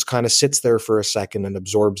she just kind of sits there for a second and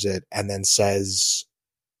absorbs it, and then says,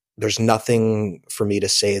 "There's nothing for me to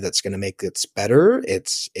say that's going to make it better.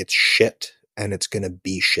 It's shit, and it's going to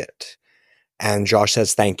be shit." And Josh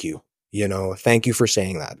says, "Thank you. You know, thank you for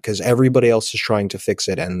saying that, because everybody else is trying to fix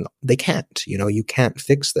it and they can't. You know, you can't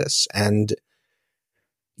fix this." And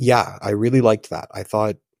yeah, I really liked that. I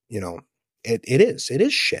thought, you know, it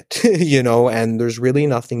is shit, you know, and there's really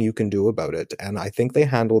nothing you can do about it. And I think they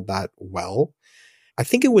handled that well. I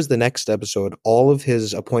think it was the next episode, all of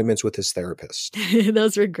his appointments with his therapist.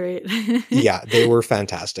 Those were great. Yeah, they were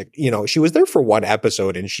fantastic. You know, she was there for one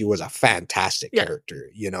episode and she was a fantastic character.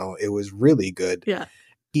 You know, it was really good. Yeah.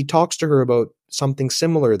 He talks to her about something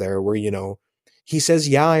similar there where, you know, he says,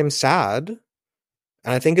 "Yeah, I'm sad.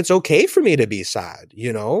 And I think it's okay for me to be sad,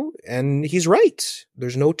 you know?" And he's right.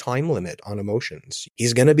 There's no time limit on emotions.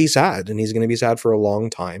 He's going to be sad, and he's going to be sad for a long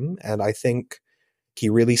time. And I think he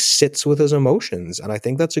really sits with his emotions. And I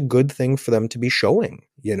think that's a good thing for them to be showing,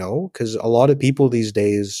 you know, because a lot of people these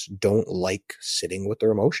days don't like sitting with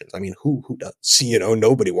their emotions. I mean, who does? You know,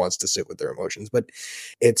 nobody wants to sit with their emotions, but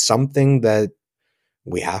it's something that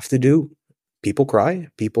we have to do. People cry,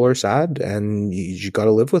 people are sad, and you got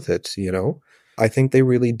to live with it, you know? I think they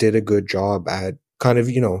really did a good job at kind of,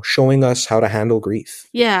 you know, showing us how to handle grief.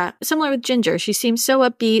 Yeah, similar with Ginger. She seems so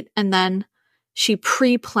upbeat, and then she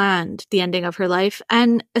pre-planned the ending of her life.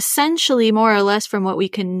 And essentially, more or less from what we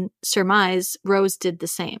can surmise, Rose did the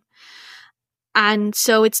same. And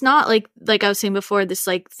so it's not like I was saying before, this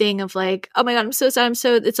like thing of like, oh my God, I'm so sad.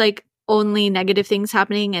 It's like only negative things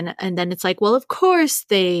happening. And then it's like, well, of course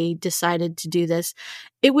they decided to do this.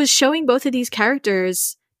 It was showing both of these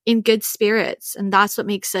characters in good spirits. And that's what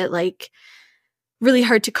makes it like really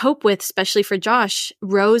hard to cope with, especially for Josh.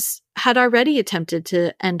 Rose had already attempted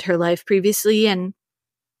to end her life previously and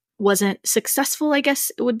wasn't successful, I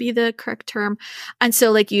guess it would be the correct term. And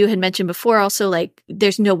so like you had mentioned before, also like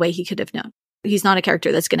there's no way he could have known. He's not a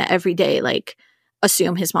character that's going to every day like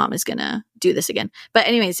assume his mom is gonna do this again. But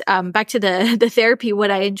anyways, back to the therapy.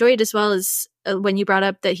 What I enjoyed as well is when you brought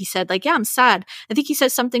up that he said like, yeah, I'm sad. I think he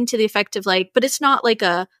says something to the effect of like, but it's not like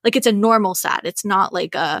it's a normal sad. It's not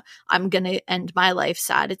like I'm gonna end my life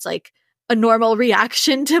sad. It's like a normal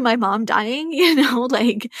reaction to my mom dying,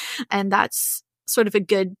 like, and that's sort of a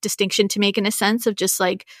good distinction to make in a sense of just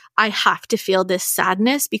like, I have to feel this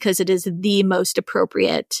sadness because it is the most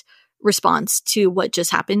appropriate response to what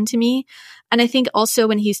just happened to me. And I think also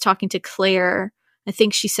when he's talking to Claire, I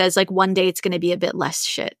think she says like one day it's going to be a bit less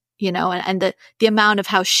shit, and the amount of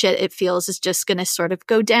how shit it feels is just going to sort of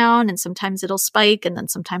go down, and sometimes it'll spike and then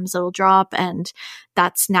sometimes it'll drop. And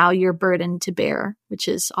that's now your burden to bear, which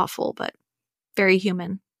is awful, but very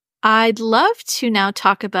human. I'd love to now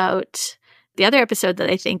talk about the other episode that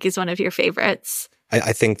I think is one of your favorites.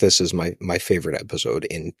 I think this is my favorite episode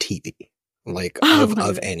in TV. Like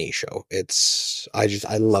of any show.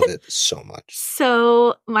 I love it so much.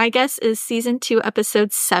 So my guess is season 2,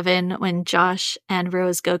 episode 7, when Josh and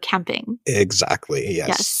Rose go camping. Exactly. Yes.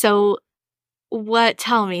 Yeah. So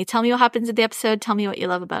tell me what happens in the episode. Tell me what you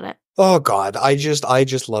love about it. Oh God. I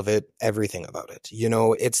just love it. Everything about it.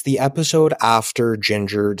 It's the episode after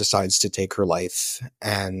Ginger decides to take her life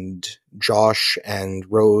and Josh and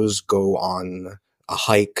Rose go on a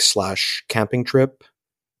hike / camping trip.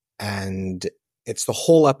 And it's the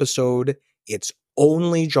whole episode. It's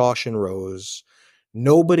only Josh and Rose.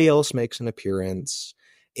 Nobody else makes an appearance.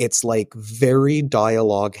 It's like very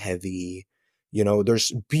dialogue heavy.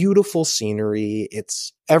 There's beautiful scenery.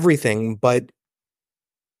 It's everything, but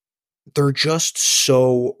they're just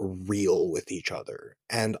so real with each other.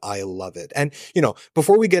 And I love it. And,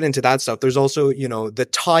 before we get into that stuff, there's also, the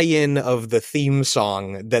tie-in of the theme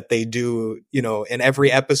song that they do, in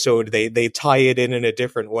every episode, they tie it in a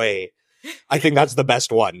different way. I think that's the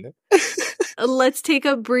best one. Let's take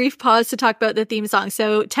a brief pause to talk about the theme song.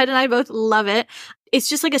 So Ted and I both love it. It's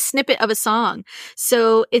just like a snippet of a song.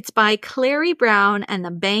 So it's by Clary Brown and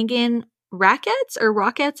the Bangin' Rackettes or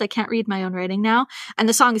Rockettes. I can't read my own writing now. And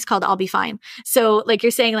the song is called I'll Be Fine. So like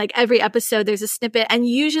you're saying, like every episode there's a snippet, and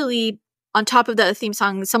usually on top of the theme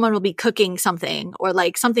song, someone will be cooking something or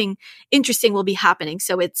like something interesting will be happening.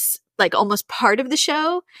 So it's like almost part of the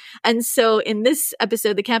show. And so in this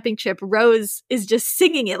episode, the camping trip, Rose is just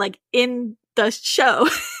singing it like in the show.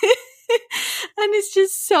 And it's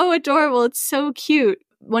just so adorable. It's so cute.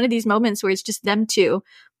 One of these moments where it's just them two.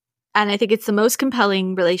 And I think it's the most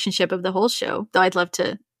compelling relationship of the whole show, though I'd love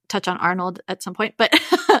to touch on Arnold at some point. But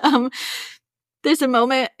there's a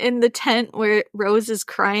moment in the tent where Rose is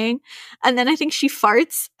crying, and then I think she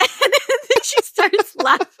farts, and then she starts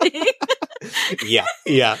laughing. Yeah.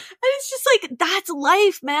 And it's just like, that's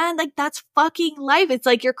life, man. Like, that's fucking life. It's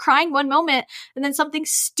like you're crying one moment, and then something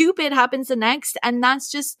stupid happens the next, and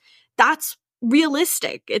that's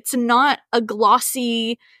realistic. It's not a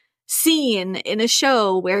glossy scene in a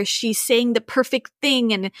show where she's saying the perfect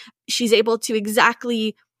thing and she's able to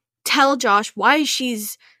exactly tell Josh why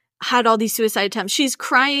she's had all these suicide attempts. She's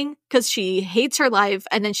crying because she hates her life,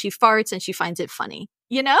 and then she farts and she finds it funny,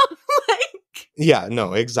 like, yeah,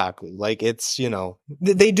 no, exactly. Like it's,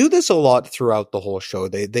 they do this a lot throughout the whole show.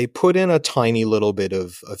 They put in a tiny little bit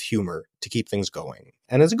of humor to keep things going.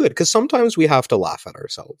 And it's good because sometimes we have to laugh at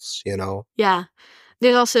ourselves, Yeah.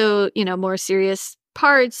 There's also, more serious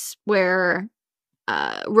parts where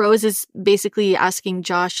Rose is basically asking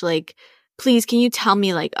Josh, like, please, can you tell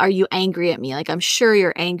me, like, are you angry at me? Like, I'm sure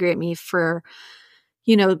you're angry at me for,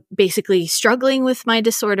 basically struggling with my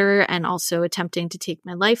disorder and also attempting to take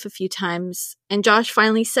my life a few times. And Josh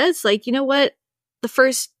finally says, like, you know what? The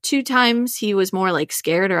first 2 times he was more like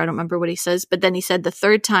scared, or I don't remember what he says. But then he said the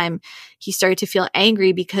third time he started to feel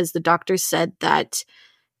angry because the doctors said that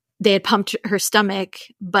they had pumped her stomach,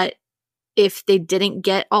 but if they didn't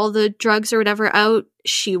get all the drugs or whatever out,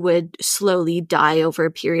 she would slowly die over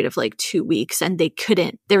a period of like 2 weeks. And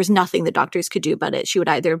there was nothing the doctors could do about it. She would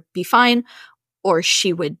either be fine or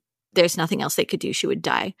there's nothing else they could do. She would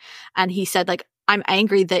die. And he said, like, I'm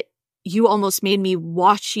angry that you almost made me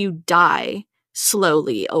watch you die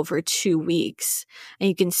slowly over 2 weeks. And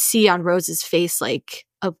you can see on Rose's face, like,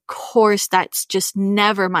 of course, that's just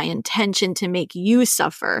never my intention to make you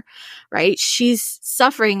suffer, right? She's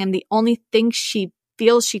suffering, and the only thing she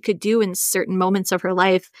feels she could do in certain moments of her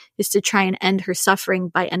life is to try and end her suffering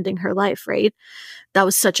by ending her life, right? That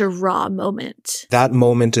was such a raw moment. That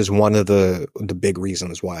moment is one of the big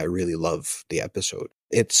reasons why I really love the episode.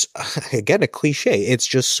 It's, again, a cliche. It's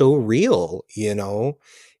just so real,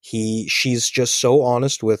 She's just so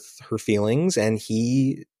honest with her feelings, and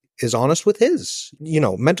he is honest with his.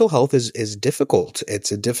 Mental health is difficult.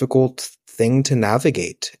 It's a difficult thing to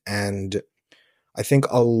navigate. And I think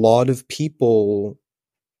a lot of people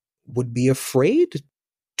would be afraid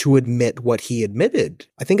to admit what he admitted.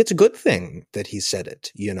 I think it's a good thing that he said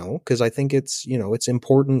it, because I think it's, it's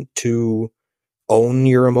important to own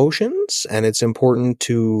your emotions and it's important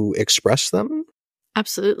to express them.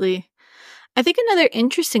 Absolutely. I think another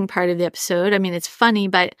interesting part of the episode, I mean, it's funny,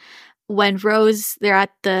 but when they're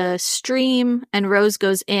at the stream and Rose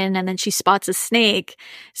goes in and then she spots a snake.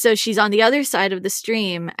 So she's on the other side of the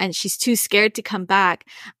stream and she's too scared to come back.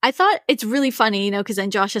 I thought it's really funny, because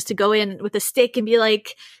then Josh has to go in with a stick and be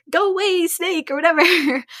like, go away, snake, or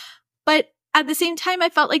whatever. But at the same time, I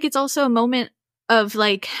felt like it's also a moment of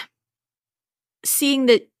like seeing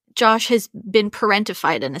that Josh has been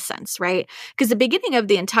parentified in a sense, right? Because the beginning of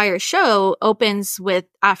the entire show opens with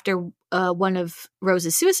after one of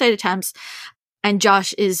Rose's suicide attempts, and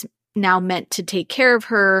Josh is now meant to take care of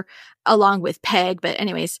her along with Peg. But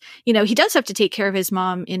anyways, he does have to take care of his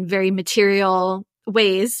mom in very material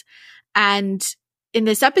ways. And in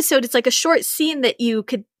this episode, it's like a short scene that you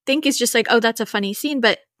could think is just like, oh, that's a funny scene.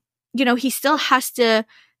 But, he still has to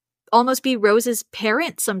almost be Rose's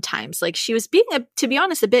parent sometimes. Like she was being, to be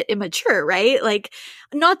honest, a bit immature, right? Like,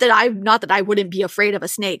 not that I wouldn't be afraid of a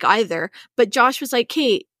snake either, but Josh was like,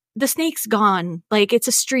 Kate, the snake's gone. Like it's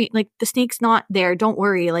a street, like the snake's not there. Don't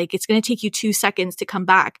worry. Like it's going to take you 2 seconds to come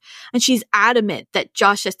back. And she's adamant that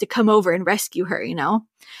Josh has to come over and rescue her,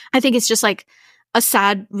 I think it's just like a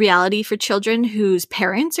sad reality for children whose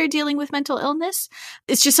parents are dealing with mental illness.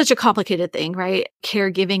 It's just such a complicated thing, right?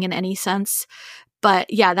 Caregiving in any sense.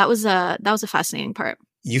 But yeah, that was a fascinating part.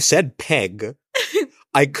 You said Peg.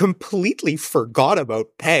 I completely forgot about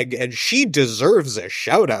Peg, and she deserves a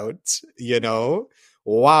shout out,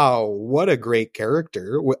 Wow, what a great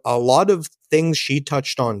character. A lot of things she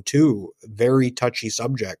touched on too, very touchy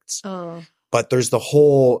subjects. Oh. But there's the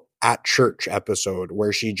whole at church episode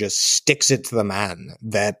where she just sticks it to the man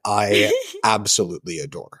that I absolutely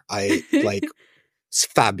adore. It's a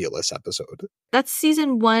fabulous episode. That's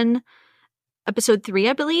season 1. Episode 3,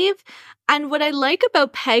 I believe. And what I like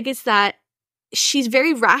about Peg is that she's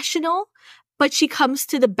very rational, but she comes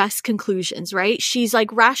to the best conclusions, right? She's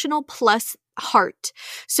like rational plus heart.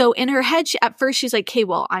 So in her head, at first she's like, okay,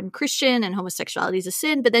 well, I'm Christian and homosexuality is a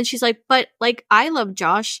sin. But then she's like, but like, I love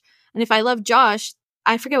Josh. And if I love Josh,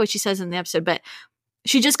 I forget what she says in the episode, but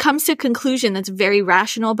she just comes to a conclusion that's very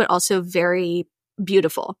rational, but also very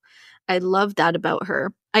beautiful. I love that about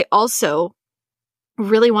her. I also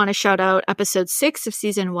really want to shout out episode 6 of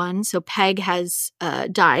season 1. So Peg has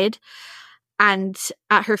died. And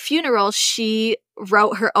at her funeral, she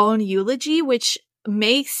wrote her own eulogy, which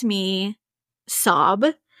makes me sob.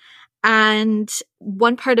 And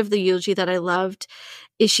one part of the eulogy that I loved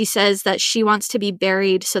is she says that she wants to be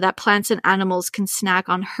buried so that plants and animals can snack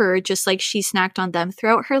on her just like she snacked on them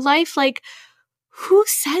throughout her life. Like, who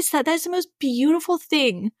says that? That's the most beautiful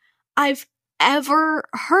thing I've ever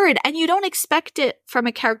heard. And you don't expect it from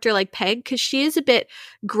a character like Peg because she is a bit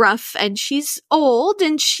gruff and she's old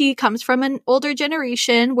and she comes from an older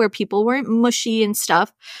generation where people weren't mushy and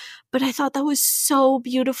stuff. But I thought that was so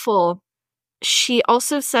beautiful. She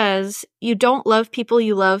also says, you don't love people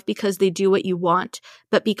you love because they do what you want,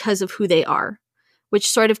 but because of who they are, which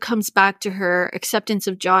sort of comes back to her acceptance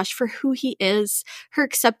of Josh for who he is, her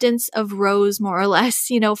acceptance of Rose, more or less,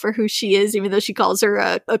 for who she is, even though she calls her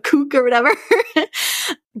a kook or whatever.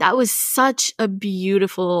 That was such a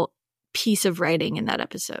beautiful piece of writing in that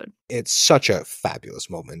episode. It's such a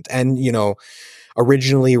fabulous moment. And,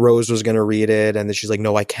 originally Rose was going to read it and then she's like,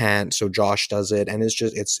 no, I can't. So Josh does it. And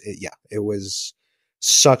it was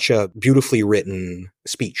such a beautifully written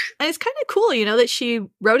speech. And it's kind of cool, that she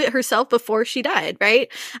wrote it herself before she died,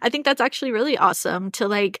 right? I think that's actually really awesome to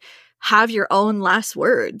like have your own last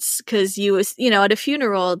words. Cause at a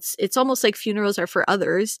funeral, it's almost like funerals are for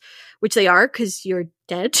others, which they are because you're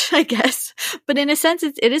dead, I guess. But in a sense,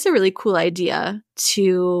 it is a really cool idea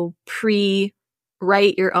to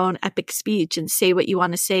write your own epic speech and say what you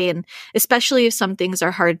want to say. And especially if some things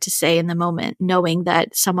are hard to say in the moment, knowing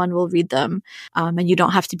that someone will read them and you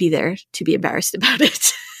don't have to be there to be embarrassed about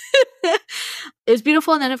it. It was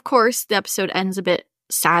beautiful. And then, of course, the episode ends a bit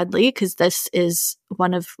sadly because this is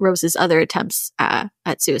one of Rose's other attempts at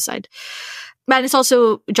suicide. But it's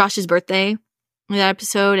also Josh's birthday in that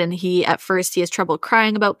episode. And at first he has trouble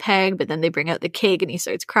crying about Peg, but then they bring out the cake and he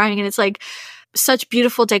starts crying. And it's like, such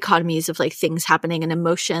beautiful dichotomies of like things happening and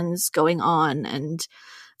emotions going on, and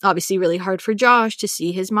obviously really hard for Josh to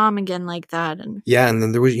see his mom again like that. And yeah, and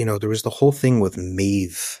then there was the whole thing with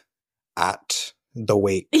Maeve at the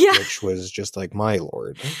wake, which was just like, my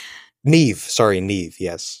lord. Neve,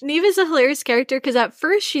 yes. Neve is a hilarious character because at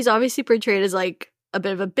first she's obviously portrayed as like a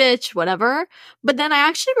bit of a bitch, whatever. But then I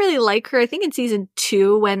actually really like her. I think in season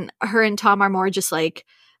 2, when her and Tom are more just like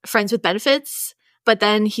friends with benefits. But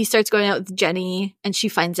then he starts going out with Jenny and she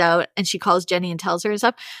finds out and she calls Jenny and tells her and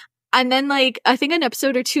stuff. And then like, I think an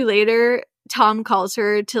episode or 2 later, Tom calls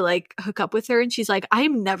her to like hook up with her and she's like,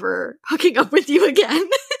 I'm never hooking up with you again.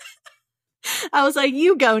 I was like,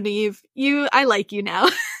 you go, Neve. I like you now.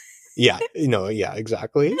 Yeah, yeah,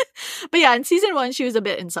 exactly. But yeah, in season 1, she was a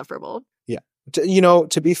bit insufferable. Yeah.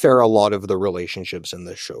 To be fair, a lot of the relationships in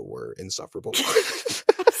this show were insufferable.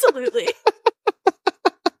 Absolutely.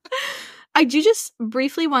 I do just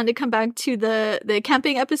briefly want to come back to the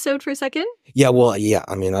camping episode for a second. Yeah, well, yeah.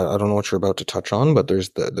 I mean, I don't know what you're about to touch on, but there's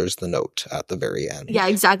the note at the very end. Yeah,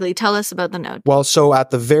 exactly. Tell us about the note. Well, so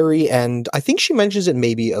at the very end, I think she mentions it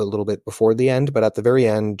maybe a little bit before the end, but at the very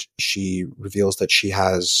end, she reveals that she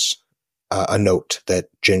has a note that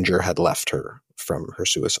Ginger had left her from her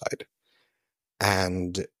suicide.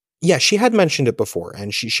 And yeah, she had mentioned it before,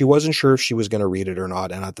 and she wasn't sure if she was going to read it or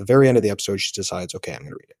not. And at the very end of the episode, she decides, okay, I'm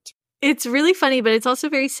going to read it. It's really funny, but it's also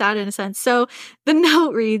very sad in a sense. So the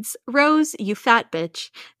note reads, Rose, you fat bitch.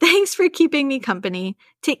 Thanks for keeping me company.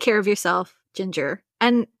 Take care of yourself, Ginger.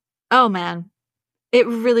 And oh man, it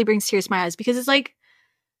really brings tears to my eyes because it's like,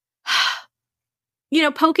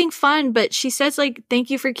 poking fun, but she says like, thank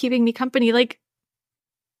you for keeping me company. Like,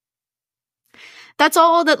 that's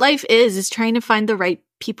all that life is trying to find the right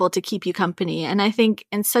people to keep you company. And I think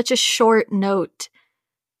in such a short note,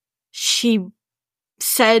 she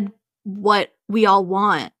said what we all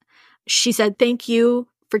want. She said, thank you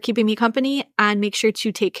for keeping me company and make sure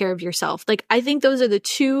to take care of yourself. Like, I think those are the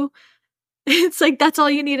two. It's like, that's all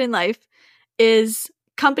you need in life is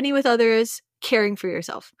company with others, caring for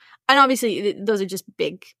yourself. And obviously those are just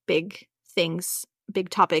big, big things, big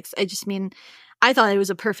topics. I just mean, I thought it was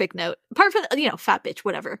a perfect note. Apart from, fat bitch,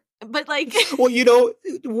 whatever. But like, well,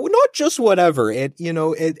 not just whatever.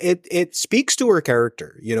 It speaks to her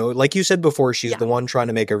character. Like you said before, she's the one trying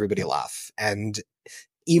to make everybody laugh, and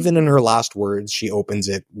even in her last words, she opens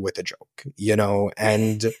it with a joke.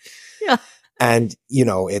 And yeah, and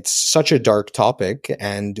it's such a dark topic,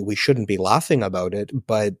 and we shouldn't be laughing about it.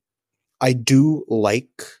 But I do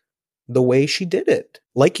like the way she did it.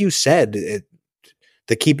 Like you said,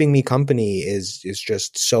 the keeping me company is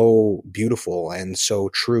just so beautiful and so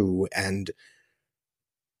true. And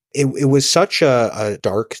it was such a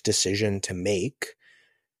dark decision to make.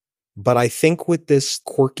 But I think with this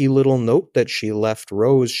quirky little note that she left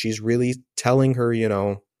Rose, she's really telling her,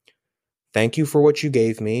 thank you for what you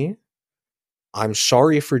gave me. I'm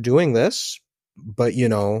sorry for doing this, but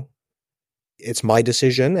it's my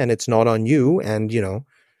decision and it's not on you. And,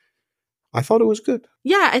 I thought it was good.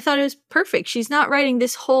 Yeah, I thought it was perfect. She's not writing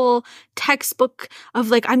this whole textbook of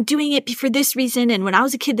like, I'm doing it for this reason. And when I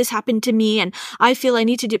was a kid, this happened to me and I feel I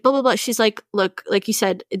need to do blah, blah, blah. She's like, look, like you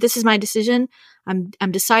said, this is my decision. I'm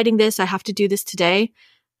deciding this. I have to do this today.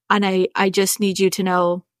 And I just need you to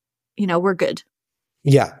know, we're good.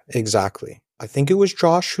 Yeah, exactly. I think it was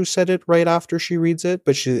Josh who said it right after she reads it,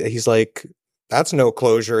 but he's like, that's no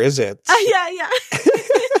closure, is it? Yeah.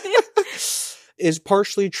 Is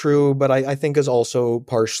partially true, but I think is also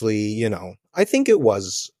partially, I think it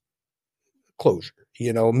was closure.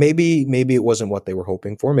 Maybe it wasn't what they were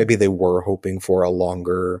hoping for. Maybe they were hoping for a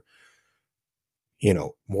longer,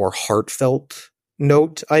 more heartfelt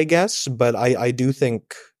note, I guess. But I do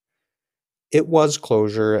think it was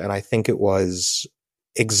closure, and I think it was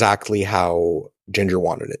exactly how Ginger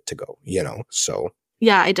wanted it to go, so.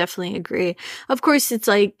 Yeah, I definitely agree. Of course, it's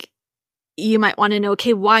like, you might want to know,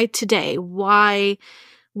 okay, why today? Why?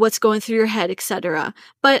 What's going through your head, etc.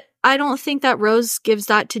 But I don't think that Rose gives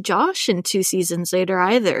that to Josh in 2 seasons later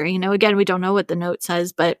either. Again, we don't know what the note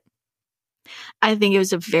says, but I think it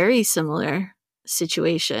was a very similar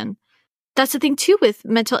situation. That's the thing too with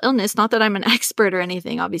mental illness. Not that I'm an expert or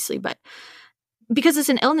anything, obviously, but because it's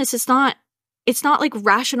an illness, it's not like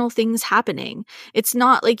rational things happening. It's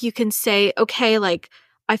not like you can say, okay, like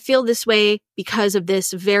I feel this way because of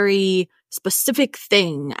this very specific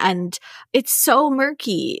thing. And it's so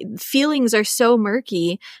murky. Feelings are so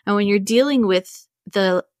murky. And when you're dealing with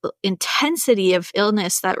the intensity of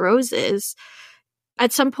illness that Rose is,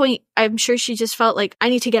 at some point, I'm sure she just felt like, I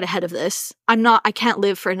need to get ahead of this. I can't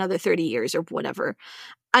live for another 30 years or whatever.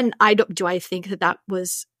 And do I think that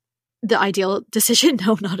was the ideal decision?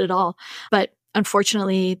 No, not at all. But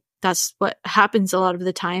unfortunately, that's what happens a lot of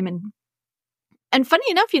the time. And funny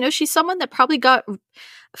enough, she's someone that probably got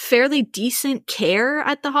fairly decent care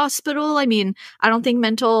at the hospital. I mean, I don't think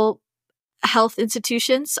mental health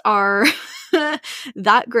institutions are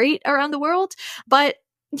that great around the world, but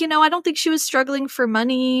I don't think she was struggling for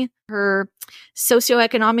money. Her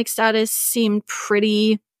socioeconomic status seemed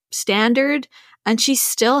pretty standard, and she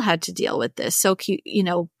still had to deal with this. So,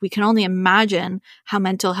 we can only imagine how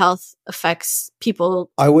mental health affects people.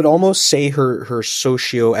 I would almost say her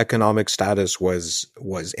socioeconomic status was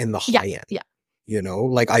in the high end. Yeah.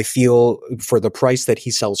 Like I feel for the price that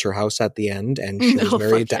he sells her house at the end and she was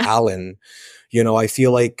married to Alan, I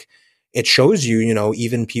feel like it shows you,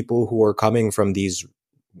 even people who are coming from these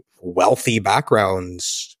wealthy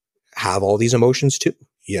backgrounds have all these emotions too,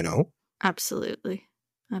 Absolutely.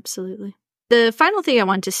 The final thing I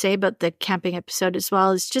want to say about the camping episode as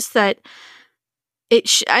well is just that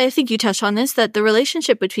I think you touched on this, that the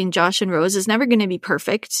relationship between Josh and Rose is never going to be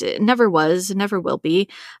perfect. It never was, it never will be.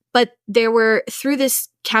 But through this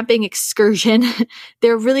camping excursion,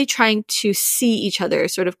 they're really trying to see each other,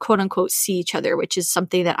 sort of quote unquote see each other, which is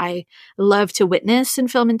something that I love to witness in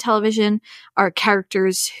film and television, are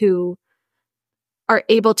characters who are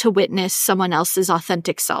able to witness someone else's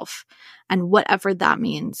authentic self and whatever that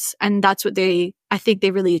means. And that's what I think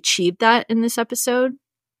they really achieved that in this episode.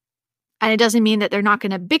 And it doesn't mean that they're not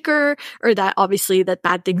going to bicker or that obviously that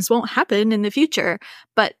bad things won't happen in the future,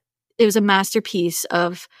 but it was a masterpiece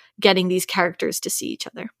of getting these characters to see each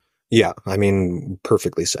other. Yeah, I mean,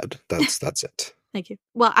 perfectly said. That's it. Thank you.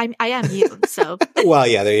 Well, I am you, so. Well,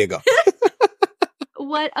 yeah, there you go.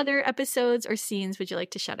 What other episodes or scenes would you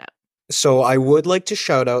like to shout out? So I would like to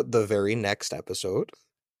shout out the very next episode.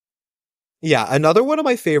 Yeah, another one of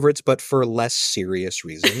my favorites, but for less serious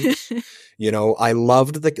reasons. I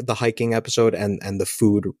loved the hiking episode and the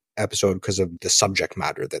food episode because of the subject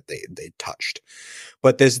matter that they touched.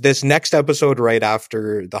 But this next episode right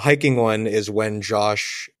after the hiking one is when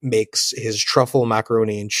Josh makes his truffle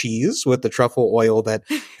macaroni and cheese with the truffle oil that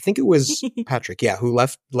I think it was Patrick, who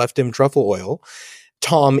left him truffle oil.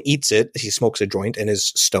 Tom eats it, he smokes a joint and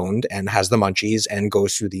is stoned and has the munchies and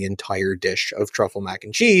goes through the entire dish of truffle mac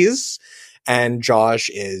and cheese. And Josh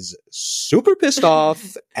is super pissed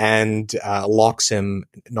off and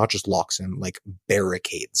not just locks him, like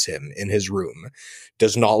barricades him in his room,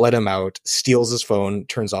 does not let him out, steals his phone,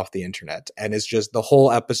 turns off the internet. And it's just the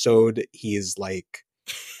whole episode, he's like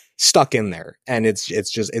stuck in there. And it's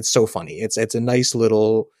so funny. It's a nice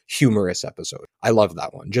little humorous episode. I love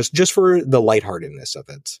that one. Just for the lightheartedness of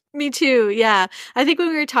it. Me too. Yeah. I think when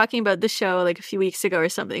we were talking about the show like a few weeks ago or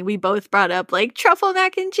something, we both brought up like truffle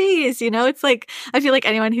mac and cheese. It's like, I feel like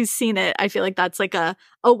anyone who's seen it, I feel like that's like a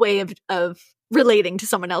way of relating to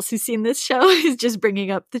someone else who's seen this show is just bringing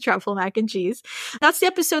up the truffle mac and cheese. That's the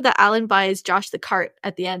episode that Alan buys Josh the cart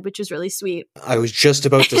at the end, which is really sweet. I was just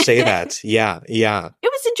about to say that. Yeah. It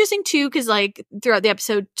was interesting too, because like throughout the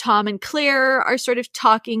episode, Tom and Claire are sort of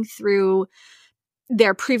talking through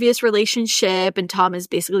their previous relationship, and Tom is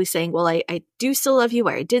basically saying, well, I do still love you,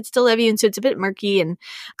 or I did still love you. And so it's a bit murky, and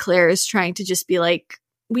Claire is trying to just be like,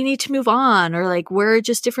 we need to move on, or like, we're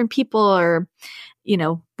just different people, or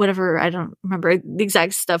whatever. I don't remember the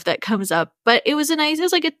exact stuff that comes up, but it was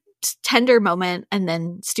like a tender moment, and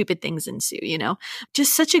then stupid things ensue,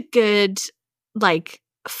 just such a good, like,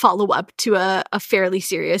 follow up to a fairly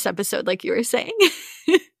serious episode, like you were saying.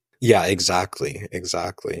 Yeah, exactly.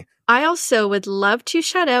 I also would love to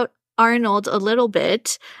shout out Arnold a little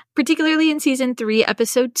bit, particularly in season 3,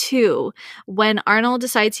 episode 2, when Arnold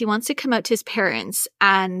decides he wants to come out to his parents,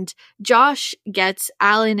 and Josh gets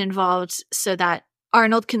Alan involved so that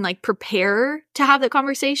Arnold can like prepare to have that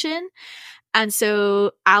conversation. And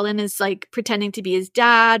so Alan is like pretending to be his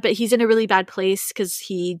dad, but he's in a really bad place because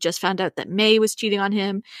he just found out that May was cheating on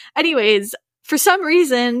him. Anyways, for some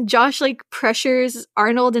reason, Josh like pressures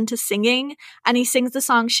Arnold into singing, and he sings the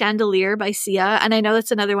song Chandelier by Sia. And I know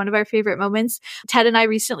that's another one of our favorite moments. Ted and I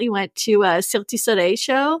recently went to a Cirque du Soleil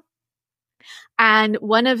show, and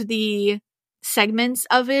one of the segments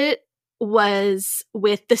of it was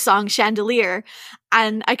with the song Chandelier.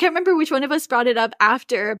 And I can't remember which one of us brought it up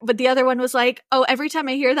after, but the other one was like, oh, every time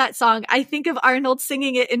I hear that song, I think of Arnold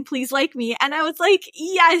singing it in Please Like Me. And I was like,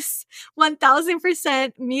 yes,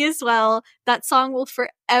 1000%, me as well. That song will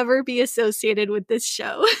forever be associated with this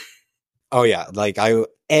show. Oh yeah, like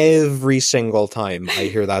every single time I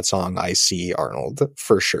hear that song, I see Arnold,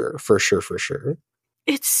 for sure.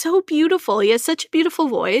 It's so beautiful. He has such a beautiful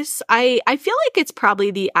voice. I feel like it's probably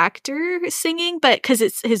the actor singing, but because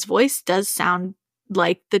his voice does sound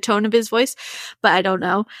like the tone of his voice, but I don't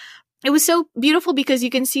know. It was so beautiful because you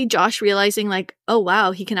can see Josh realizing like, oh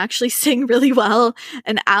wow, he can actually sing really well.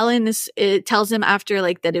 And Alan tells him after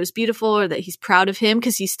like that it was beautiful, or that he's proud of him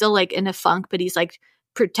because he's still like in a funk, but he's like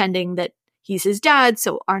pretending that he's his dad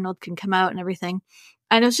so Arnold can come out and everything.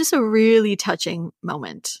 And it was just a really touching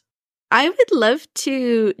moment. I would love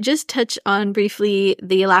to just touch on briefly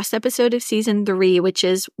the last episode of season 3, which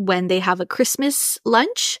is when they have a Christmas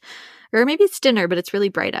lunch. Or maybe it's dinner, but it's really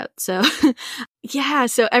bright out. So yeah,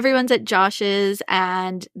 so everyone's at Josh's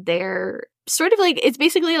and they're sort of like, it's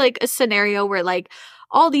basically like a scenario where like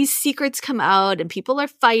all these secrets come out and people are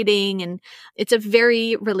fighting, and it's a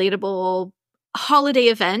very relatable holiday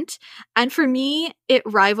event. And for me, it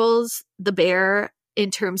rivals The Bear in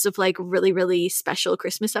terms of like really, really special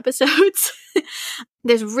Christmas episodes.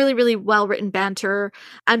 There's really, really well-written banter.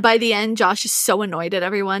 And by the end, Josh is so annoyed at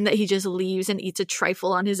everyone that he just leaves and eats a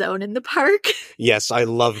trifle on his own in the park. Yes, I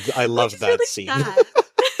love that really scene. Sad.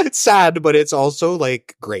 It's sad, but it's also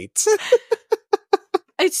like great.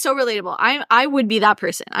 It's so relatable. I would be that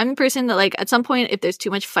person. I'm the person that like at some point, if there's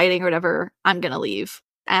too much fighting or whatever, I'm going to leave.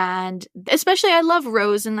 And especially I love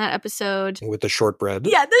Rose in that episode. With the shortbread.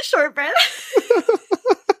 Yeah, the shortbread.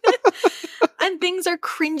 And things are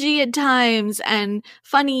cringy at times and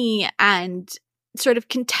funny and sort of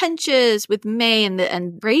contentious with May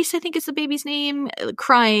and Grace, I think is the baby's name,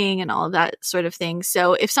 crying and all of that sort of thing.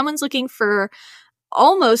 So if someone's looking for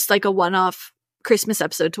almost like a one-off Christmas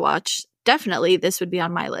episode to watch, definitely this would be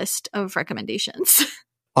on my list of recommendations.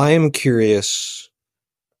 I am curious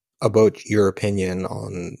about your opinion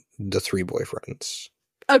on the 3 boyfriends.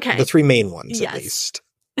 Okay. The 3 main ones, yes. At least.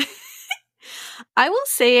 I will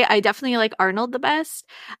say I definitely like Arnold the best.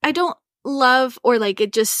 I don't love, or like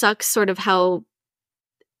it just sucks sort of how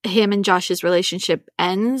him and Josh's relationship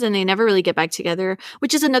ends and they never really get back together,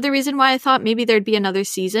 which is another reason why I thought maybe there'd be another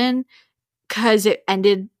season, because it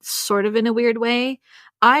ended sort of in a weird way.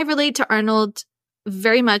 I relate to Arnold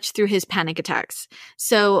very much through his panic attacks.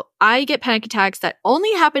 So I get panic attacks that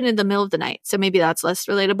only happen in the middle of the night. So maybe that's less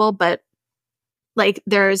relatable, but like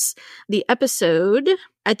there's the episode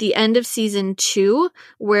at the end of season 2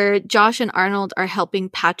 where Josh and Arnold are helping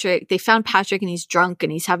Patrick. They found Patrick and he's drunk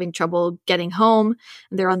and he's having trouble getting home,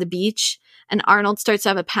 and they're on the beach and Arnold starts to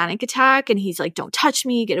have a panic attack and he's like, "Don't touch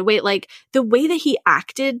me, get away." Like the way that he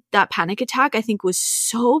acted that panic attack, I think was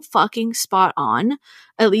so fucking spot on,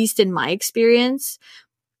 at least in my experience.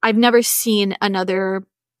 I've never seen another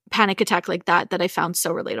panic attack like that I found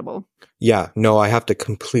so relatable. Yeah, no, I have to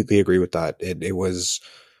completely agree with that. It was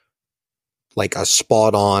like a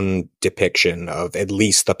spot on depiction of at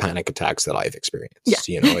least the panic attacks that I've experienced. Yeah.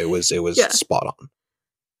 You know, it was Yeah. spot on.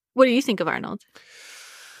 What do you think of Arnold?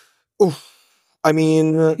 Oof. I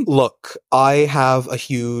mean, look, I have a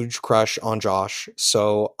huge crush on Josh,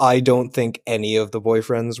 so I don't think any of the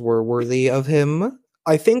boyfriends were worthy of him.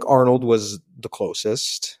 I think Arnold was the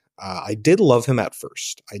closest. I did love him at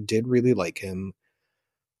first. I did really like him.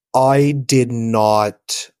 I did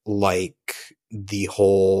not like the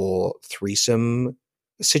whole threesome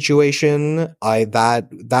situation.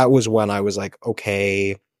 That was when I was like,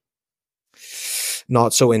 okay,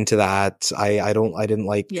 not so into that. I didn't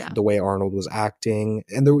like the way Arnold was acting.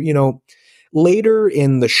 And there, you know, later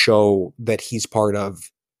in the show that he's part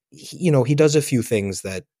of, he does a few things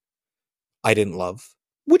that I didn't love,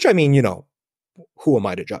 which, I mean, who am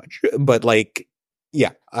I to judge? But like,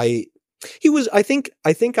 yeah, I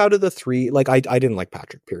think out of the 3, like I didn't like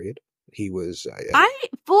Patrick, period. He was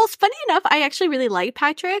well, it's funny enough, I actually really like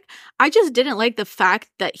Patrick. I just didn't like the fact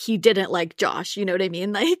that he didn't like Josh. You know what I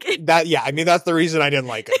mean? Like that. Yeah, I mean that's the reason I didn't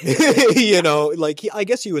like him. Like I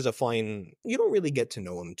guess he was a fine. You don't really get to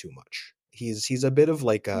know him too much. He's a bit of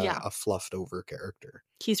like a fluffed over character.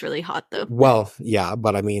 He's really hot though. Well, yeah,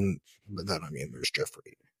 but then there's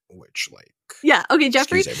Jeffrey, which like okay,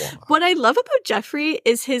 Jeffrey. What I love about Jeffrey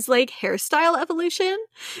is his like hairstyle evolution.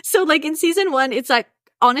 So like in season 1, it's like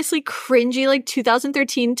honestly cringy like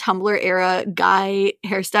 2013 Tumblr era guy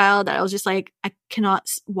hairstyle that I was just like, I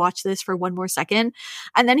cannot watch this for one more second.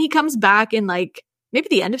 And then he comes back in like maybe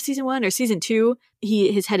the end of season 1 or season 2.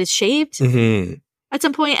 His head is shaved at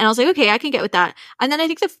some point, and I was like, okay, I can get with that. And then I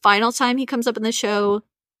think the final time he comes up in the show,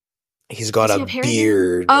 he's got a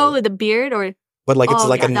beard. Oh, the beard, or but like it's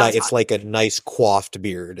like a nice coiffed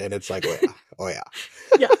beard, and it's like, oh yeah.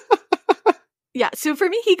 Yeah. Yeah, so for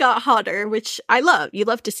me, he got hotter, which I love. You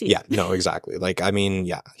love to see. Yeah, no, exactly. Like, I mean,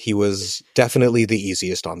 yeah, he was definitely the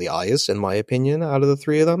easiest on the eyes, in my opinion, out of the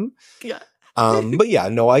 3 of them. Yeah. But yeah,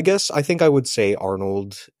 no, I think I would say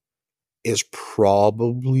Arnold is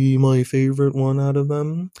probably my favorite one out of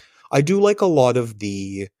them. I do like a lot of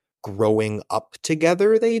the growing up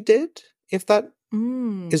together they did, if that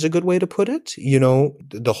is a good way to put it.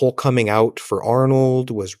 The whole coming out for Arnold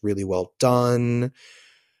was really well done.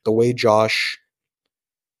 The way Josh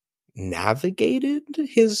navigated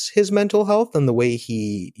his mental health and the way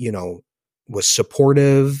he, was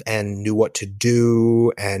supportive and knew what to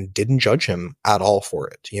do and didn't judge him at all for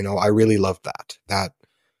it. You know, I really loved that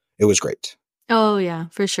it was great. Oh, yeah,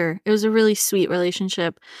 for sure. It was a really sweet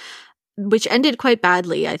relationship, which ended quite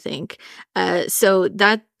badly, I think. So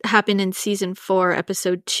that happened in season 4,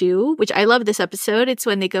 episode 2, which I love this episode. It's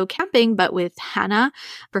when they go camping, but with Hannah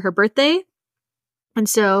for her birthday. And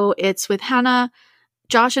so it's with Hannah,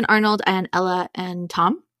 Josh and Arnold, and Ella and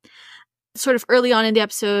Tom. Sort of early on in the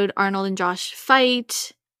episode, Arnold and Josh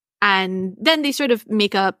fight, and then they sort of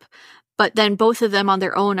make up. But then both of them on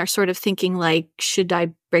their own are sort of thinking like, should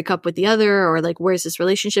I break up with the other? Or like, where's this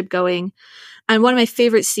relationship going? And one of my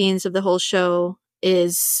favorite scenes of the whole show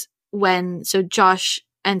is so Josh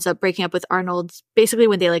ends up breaking up with Arnold, basically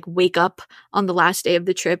when they like wake up on the last day of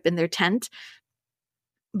the trip in their tent.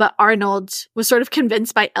 But Arnold was sort of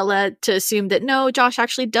convinced by Ella to assume that, no, Josh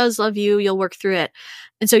actually does love you. You'll work through it.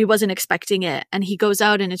 And so he wasn't expecting it. And he goes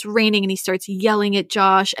out and it's raining and he starts yelling at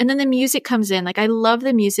Josh. And then the music comes in. Like, I love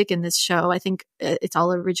the music in this show. I think it's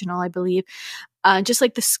all original, I believe. Just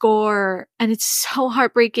like the score. And it's so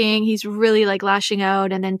heartbreaking. He's really like lashing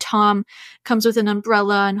out. And then Tom comes with an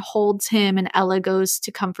umbrella and holds him. And Ella goes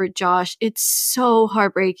to comfort Josh. It's so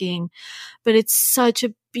heartbreaking. But it's such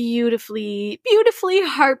a beautifully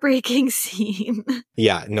heartbreaking scene.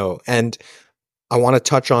 Yeah, no. And I want to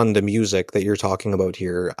touch on the music that you're talking about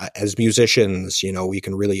here. As musicians, you know, we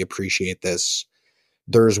can really appreciate this.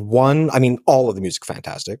 There's all of the music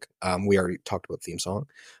fantastic. We already talked about the theme song,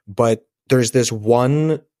 but there's this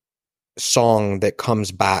one song that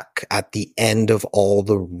comes back at the end of all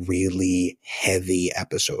the really heavy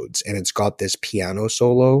episodes, and it's got this piano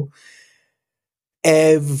solo.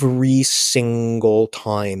 Every single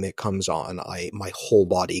time it comes on, my whole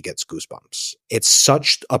body gets goosebumps. It's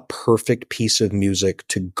such a perfect piece of music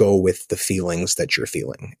to go with the feelings that you're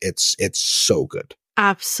feeling. It's so good.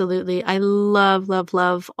 Absolutely. I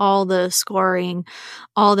love all the scoring,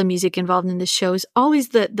 all the music involved in this show. Is always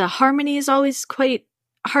the harmony is always quite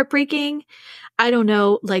heartbreaking. I don't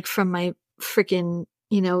know, like from my freaking,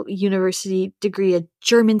 university degree, a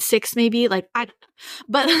German 6 maybe, like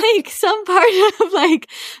but like some part of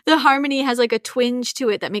like the harmony has like a twinge to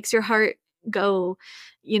it that makes your heart go,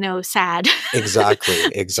 sad.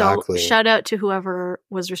 Exactly. So shout out to whoever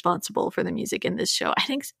was responsible for the music in this show. I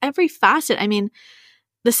think every facet, I mean,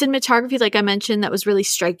 the cinematography, like I mentioned, that was really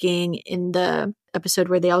striking in the episode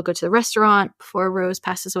where they all go to the restaurant before Rose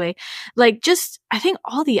passes away. Like, just, I think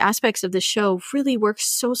all the aspects of the show really work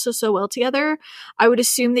so well together. I would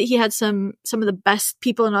assume that he had some of the best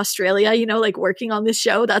people in Australia, like working on this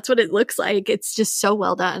show. That's what it looks like. It's just so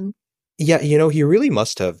well done. Yeah, he really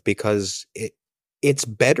must have, because it's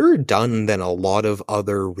better done than a lot of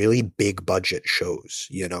other really big budget shows,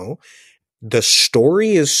 The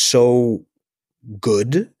story is so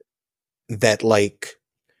good that like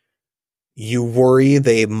you worry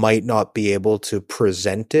they might not be able to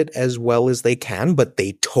present it as well as they can, but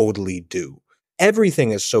they totally do. Everything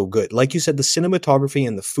is so good. Like you said, the cinematography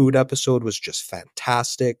in the food episode was just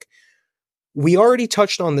fantastic. We already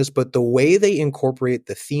touched on this, but the way they incorporate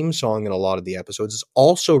the theme song in a lot of the episodes is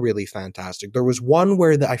also really fantastic. There was one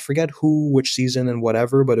where I forget which season and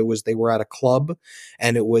whatever, but they were at a club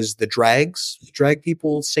and it was the drag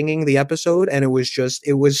people singing the episode. And it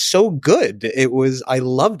was so good. I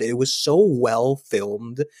loved it. It was so well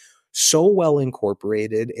filmed, so well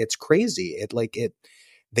incorporated. It's crazy.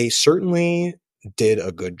 They certainly did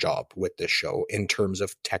a good job with this show in terms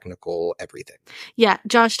of technical everything. Yeah,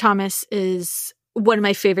 Josh Thomas is one of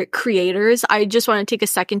my favorite creators. I just want to take a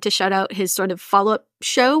second to shout out his sort of follow-up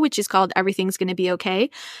show, which is called Everything's Gonna Be Okay.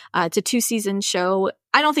 It's a 2-season show.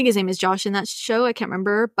 I don't think his name is Josh in that show. I can't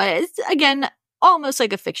remember, but it's, again, almost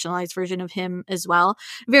like a fictionalized version of him as well.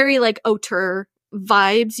 Very like auteur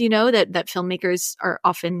vibes, that filmmakers are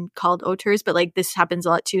often called auteurs, but like this happens a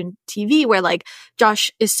lot too in TV, where like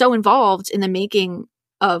Josh is so involved in the making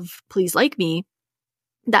of Please Like Me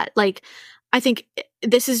that like I think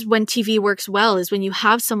this is when TV works well, is when you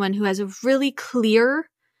have someone who has a really clear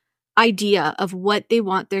idea of what they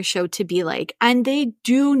want their show to be like, and they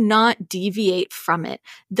do not deviate from it.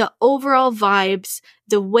 The overall vibes,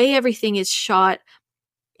 the way everything is shot,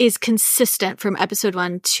 is consistent from episode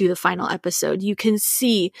 1 to the final episode. You can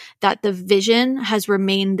see that the vision has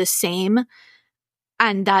remained the same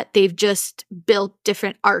and that they've just built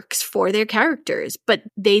different arcs for their characters, but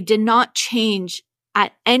they did not change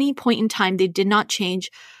at any point in time. They did not change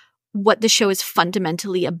what the show is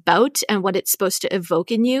fundamentally about and what it's supposed to evoke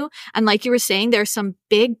in you. And like you were saying, there are some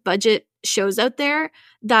big budget shows out there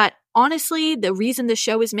that honestly, the reason the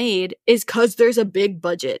show is made is because there's a big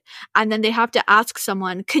budget. And then they have to ask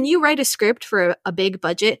someone, can you write a script for a big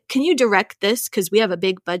budget? Can you direct this because we have a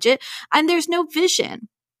big budget? And there's no vision.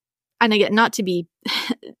 And again, not to be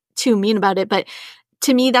too mean about it, but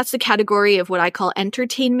to me, that's the category of what I call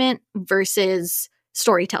entertainment versus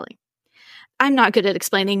storytelling. I'm not good at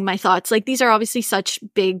explaining my thoughts. Like, these are obviously such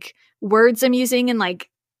big words I'm using, and like,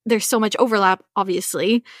 there's so much overlap,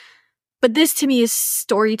 obviously. But this to me is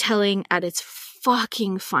storytelling at its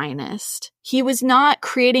fucking finest. He was not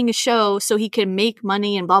creating a show so he could make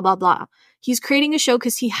money and blah, blah, blah. He's creating a show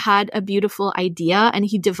because he had a beautiful idea and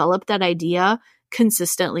he developed that idea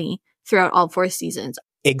consistently throughout all 4 seasons.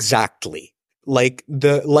 Exactly. Like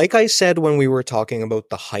I said when we were talking about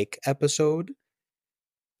the hike episode,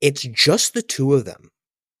 it's just the two of them.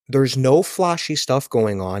 There's no flashy stuff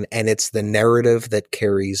going on, and it's the narrative that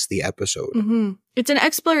carries the episode. Mm-hmm. It's an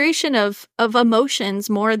exploration of emotions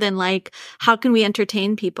more than like, how can we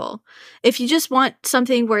entertain people? If you just want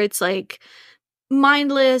something where it's like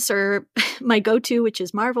mindless, or my go-to, which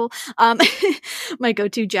is Marvel, my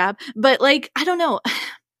go-to jab, but like, I don't know.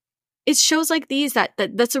 It's shows like these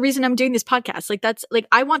that's the reason I'm doing this podcast. Like, that's like,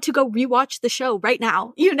 I want to go rewatch the show right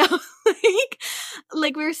now, you know?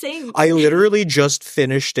 like we were saying. I literally just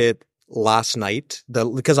finished it last night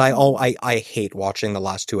because I hate watching the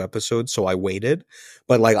last 2 episodes, so I waited,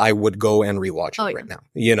 but like I would go and rewatch it right now,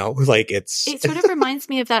 you know? Like, it sort of reminds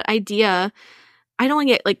me of that idea. I don't want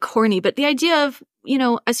to get like corny, but the idea of, you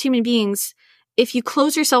know, as human beings, if you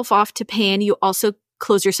close yourself off to pain, you also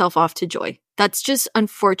close yourself off to joy. That's just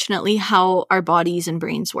unfortunately how our bodies and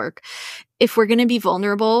brains work. If we're going to be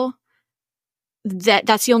vulnerable,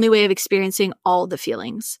 that's the only way of experiencing all the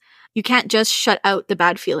feelings. You can't just shut out the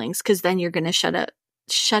bad feelings, because then you're going to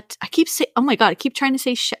I keep saying, oh my God, I keep trying to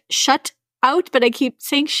say shut out, but I keep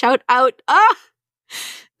saying shout out.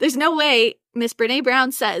 There's no way, Miss Brene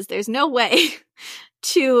Brown says, there's no way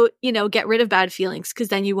to, you know, get rid of bad feelings, because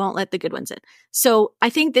then you won't let the good ones in. So I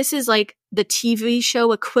think this is like the TV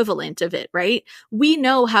show equivalent of it, right? We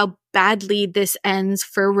know how badly this ends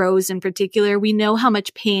for Rose in particular. We know how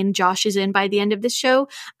much pain Josh is in by the end of this show,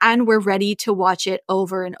 and we're ready to watch it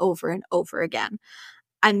over and over and over again.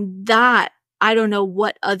 And that, I don't know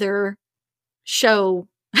what other show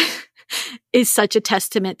is such a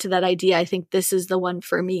testament to that idea. I think this is the one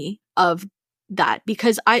for me of that,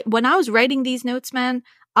 because when I was writing these notes, man,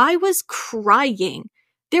 I was crying.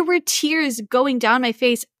 There were tears going down my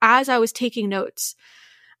face as I was taking notes.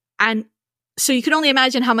 And so you can only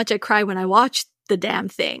imagine how much I cry when I watched the damn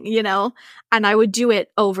thing, you know? And I would do it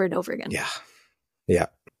over and over again. Yeah. Yeah.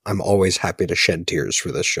 I'm always happy to shed tears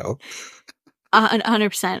for this show.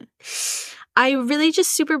 100%. I really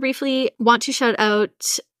just super briefly want to shout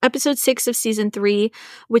out episode 6 of season 3,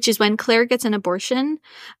 which is when Claire gets an abortion.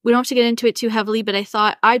 We don't have to get into it too heavily, but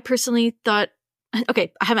I personally thought,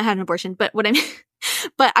 okay, I haven't had an abortion, but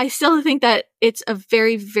but I still think that it's a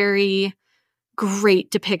very, very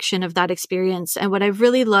great depiction of that experience. And what I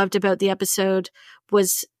really loved about the episode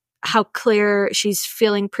was how Claire, she's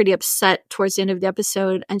feeling pretty upset towards the end of the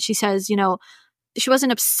episode. And she says, you know, she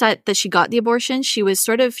wasn't upset that she got the abortion. She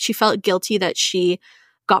felt guilty that she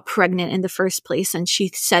got pregnant in the first place. And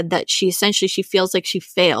she said that she feels like she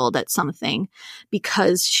failed at something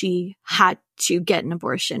because she had to get an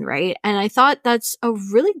abortion, right? And I thought that's a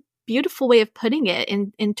really beautiful way of putting it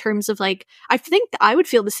in terms of like, I think I would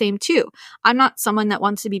feel the same too. I'm not someone that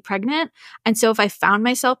wants to be pregnant. And so if I found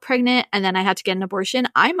myself pregnant and then I had to get an abortion,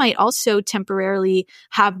 I might also temporarily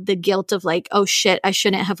have the guilt of like, oh shit, I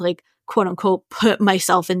shouldn't have like, quote unquote, put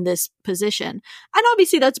myself in this position. And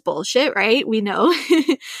obviously that's bullshit, right? We know.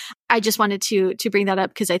 I just wanted to bring that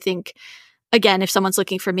up because I think, again, if someone's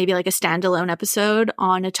looking for maybe like a standalone episode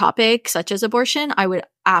on a topic such as abortion, I would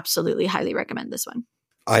absolutely highly recommend this one.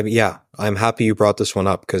 I'm happy you brought this one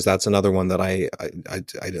up because that's another one that I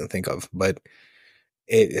didn't think of, but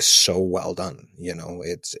it is so well done. You know,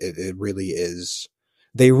 it really is.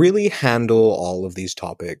 They really handle all of these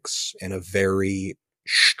topics in a very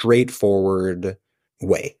straightforward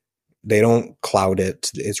way. They don't cloud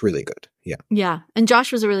it. It's really good. Yeah. Yeah. And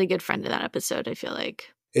Josh was a really good friend in that episode, I feel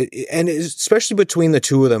like. And especially between the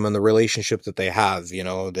two of them and the relationship that they have, you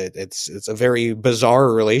know, that it's a very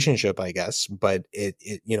bizarre relationship, I guess, but it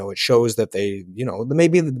you know, it shows that they, you know,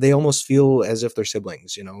 maybe they almost feel as if they're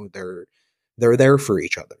siblings, you know, they're there for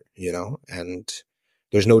each other, you know, and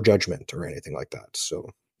there's no judgment or anything like that. So,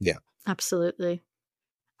 yeah. Absolutely.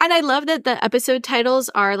 And I love that the episode titles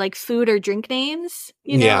are like food or drink names,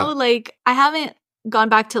 you know, like I haven't gone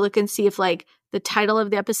back to look and see if like the title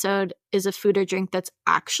of the episode is a food or drink that's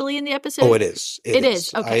actually in the episode? Oh, it is. It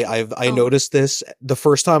is. Okay. I noticed this the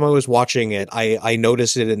first time I was watching it. I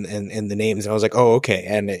noticed it in the names, and I was like, oh, okay.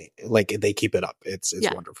 And they keep it up. It's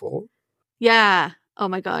wonderful. Yeah. Oh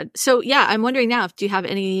my God. So yeah, I'm wondering now, do you have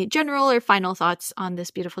any general or final thoughts on this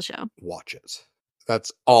beautiful show? Watch it.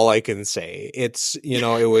 That's all I can say. It's,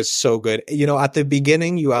 it was so good. At the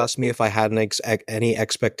beginning, you asked me if I had any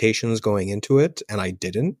expectations going into it, and I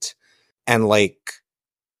didn't. And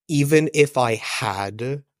even if I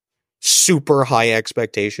had super high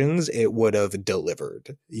expectations, it would have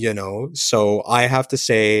delivered, So I have to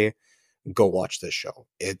say, go watch this show.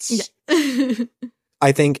 It's,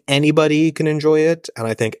 I think anybody can enjoy it, and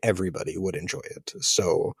I think everybody would enjoy it.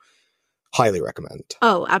 So highly recommend.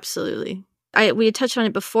 Oh, absolutely. We had touched on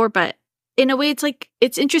it before, but in a way,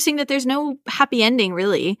 it's interesting that there's no happy ending,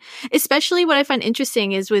 really. Especially what I find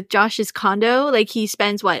interesting is with Josh's condo, he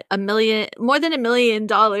spends more than $1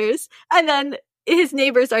 million, and then his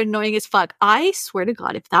neighbors are annoying as fuck. I swear to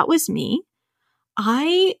God, if that was me,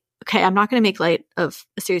 I'm not going to make light of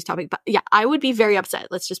a serious topic, but yeah, I would be very upset.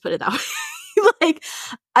 Let's just put it that way.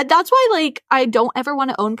 That's why, I don't ever want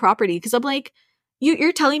to own property, because I'm like,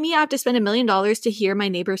 you're telling me I have to spend $1 million to hear my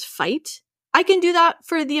neighbors fight? I can do that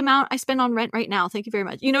for the amount I spend on rent right now. Thank you very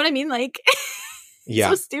much. You know what I mean? Yeah,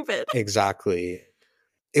 so stupid. Exactly.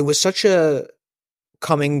 It was such a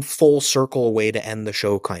coming full circle way to end the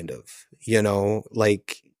show, kind of,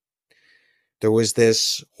 there was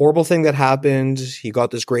this horrible thing that happened. He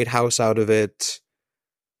got this great house out of it,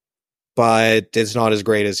 but it's not as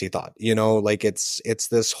great as he thought, it's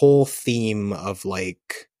this whole theme of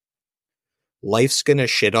life's gonna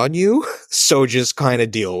shit on you, so just kind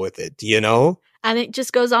of deal with it, And it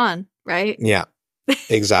just goes on, right? Yeah,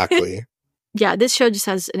 exactly. Yeah, this show just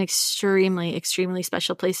has an extremely, extremely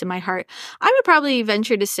special place in my heart. I would probably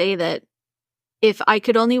venture to say that if I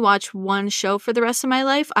could only watch one show for the rest of my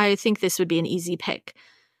life, I think this would be an easy pick.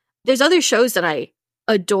 There's other shows that I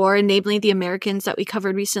adore, namely The Americans that we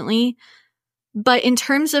covered recently. But in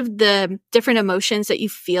terms of the different emotions that you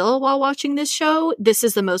feel while watching this show, this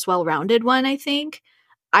is the most well-rounded one, I think.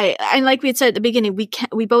 And like we had said at the beginning,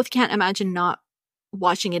 we both can't imagine not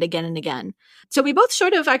watching it again and again. So we both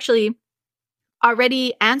sort of actually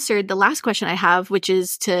already answered the last question I have, which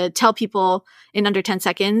is to tell people in under 10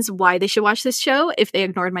 seconds why they should watch this show if they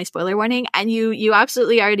ignored my spoiler warning. And you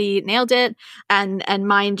absolutely already nailed it. And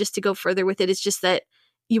mine, just to go further with it, is just that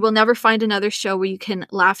you will never find another show where you can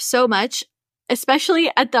laugh so much, especially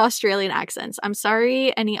at the Australian accents. I'm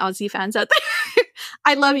sorry, any Aussie fans out there.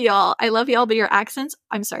 I love y'all, but your accents,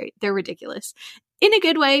 I'm sorry, they're ridiculous. In a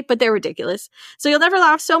good way, but they're ridiculous. So you'll never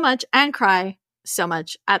laugh so much and cry so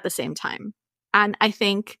much at the same time. And I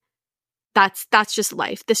think that's just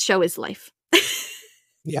life. This show is life.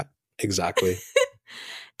 Yeah, exactly.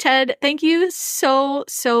 Ted, thank you so,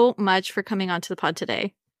 so much for coming onto the pod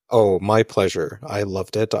today. Oh, my pleasure. I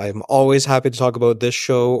loved it. I'm always happy to talk about this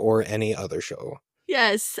show or any other show.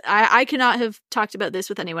 Yes, I cannot have talked about this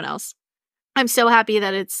with anyone else. I'm so happy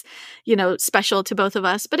that it's, special to both of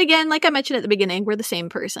us. But again, like I mentioned at the beginning, we're the same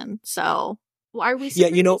person. So why are we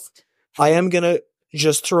surprised? Yeah, I am going to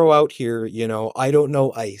just throw out here, I don't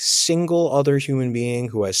know a single other human being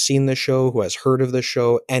who has seen the show, who has heard of the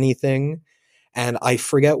show, anything. And I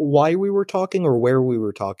forget why we were talking or where we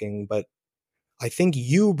were talking, but I think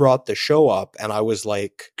you brought the show up and I was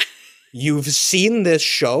like, you've seen this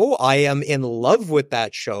show? I am in love with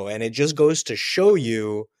that show. And it just goes to show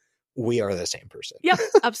you we are the same person. Yep,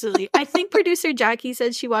 absolutely. I think producer Jackie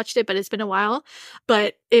said she watched it, but it's been a while.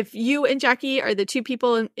 But if you and Jackie are the two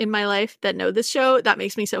people in my life that know this show, that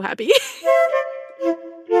makes me so happy.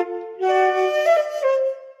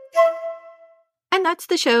 And that's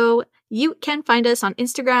the show. You can find us on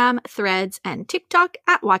Instagram, Threads, and TikTok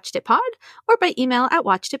at WatchedItPod, or by email at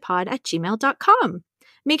watcheditpod@gmail.com.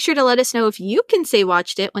 Make sure to let us know if you can say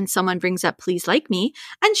watched it when someone brings up Please Like Me,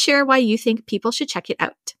 and share why you think people should check it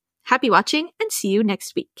out. Happy watching, and see you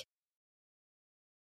next week.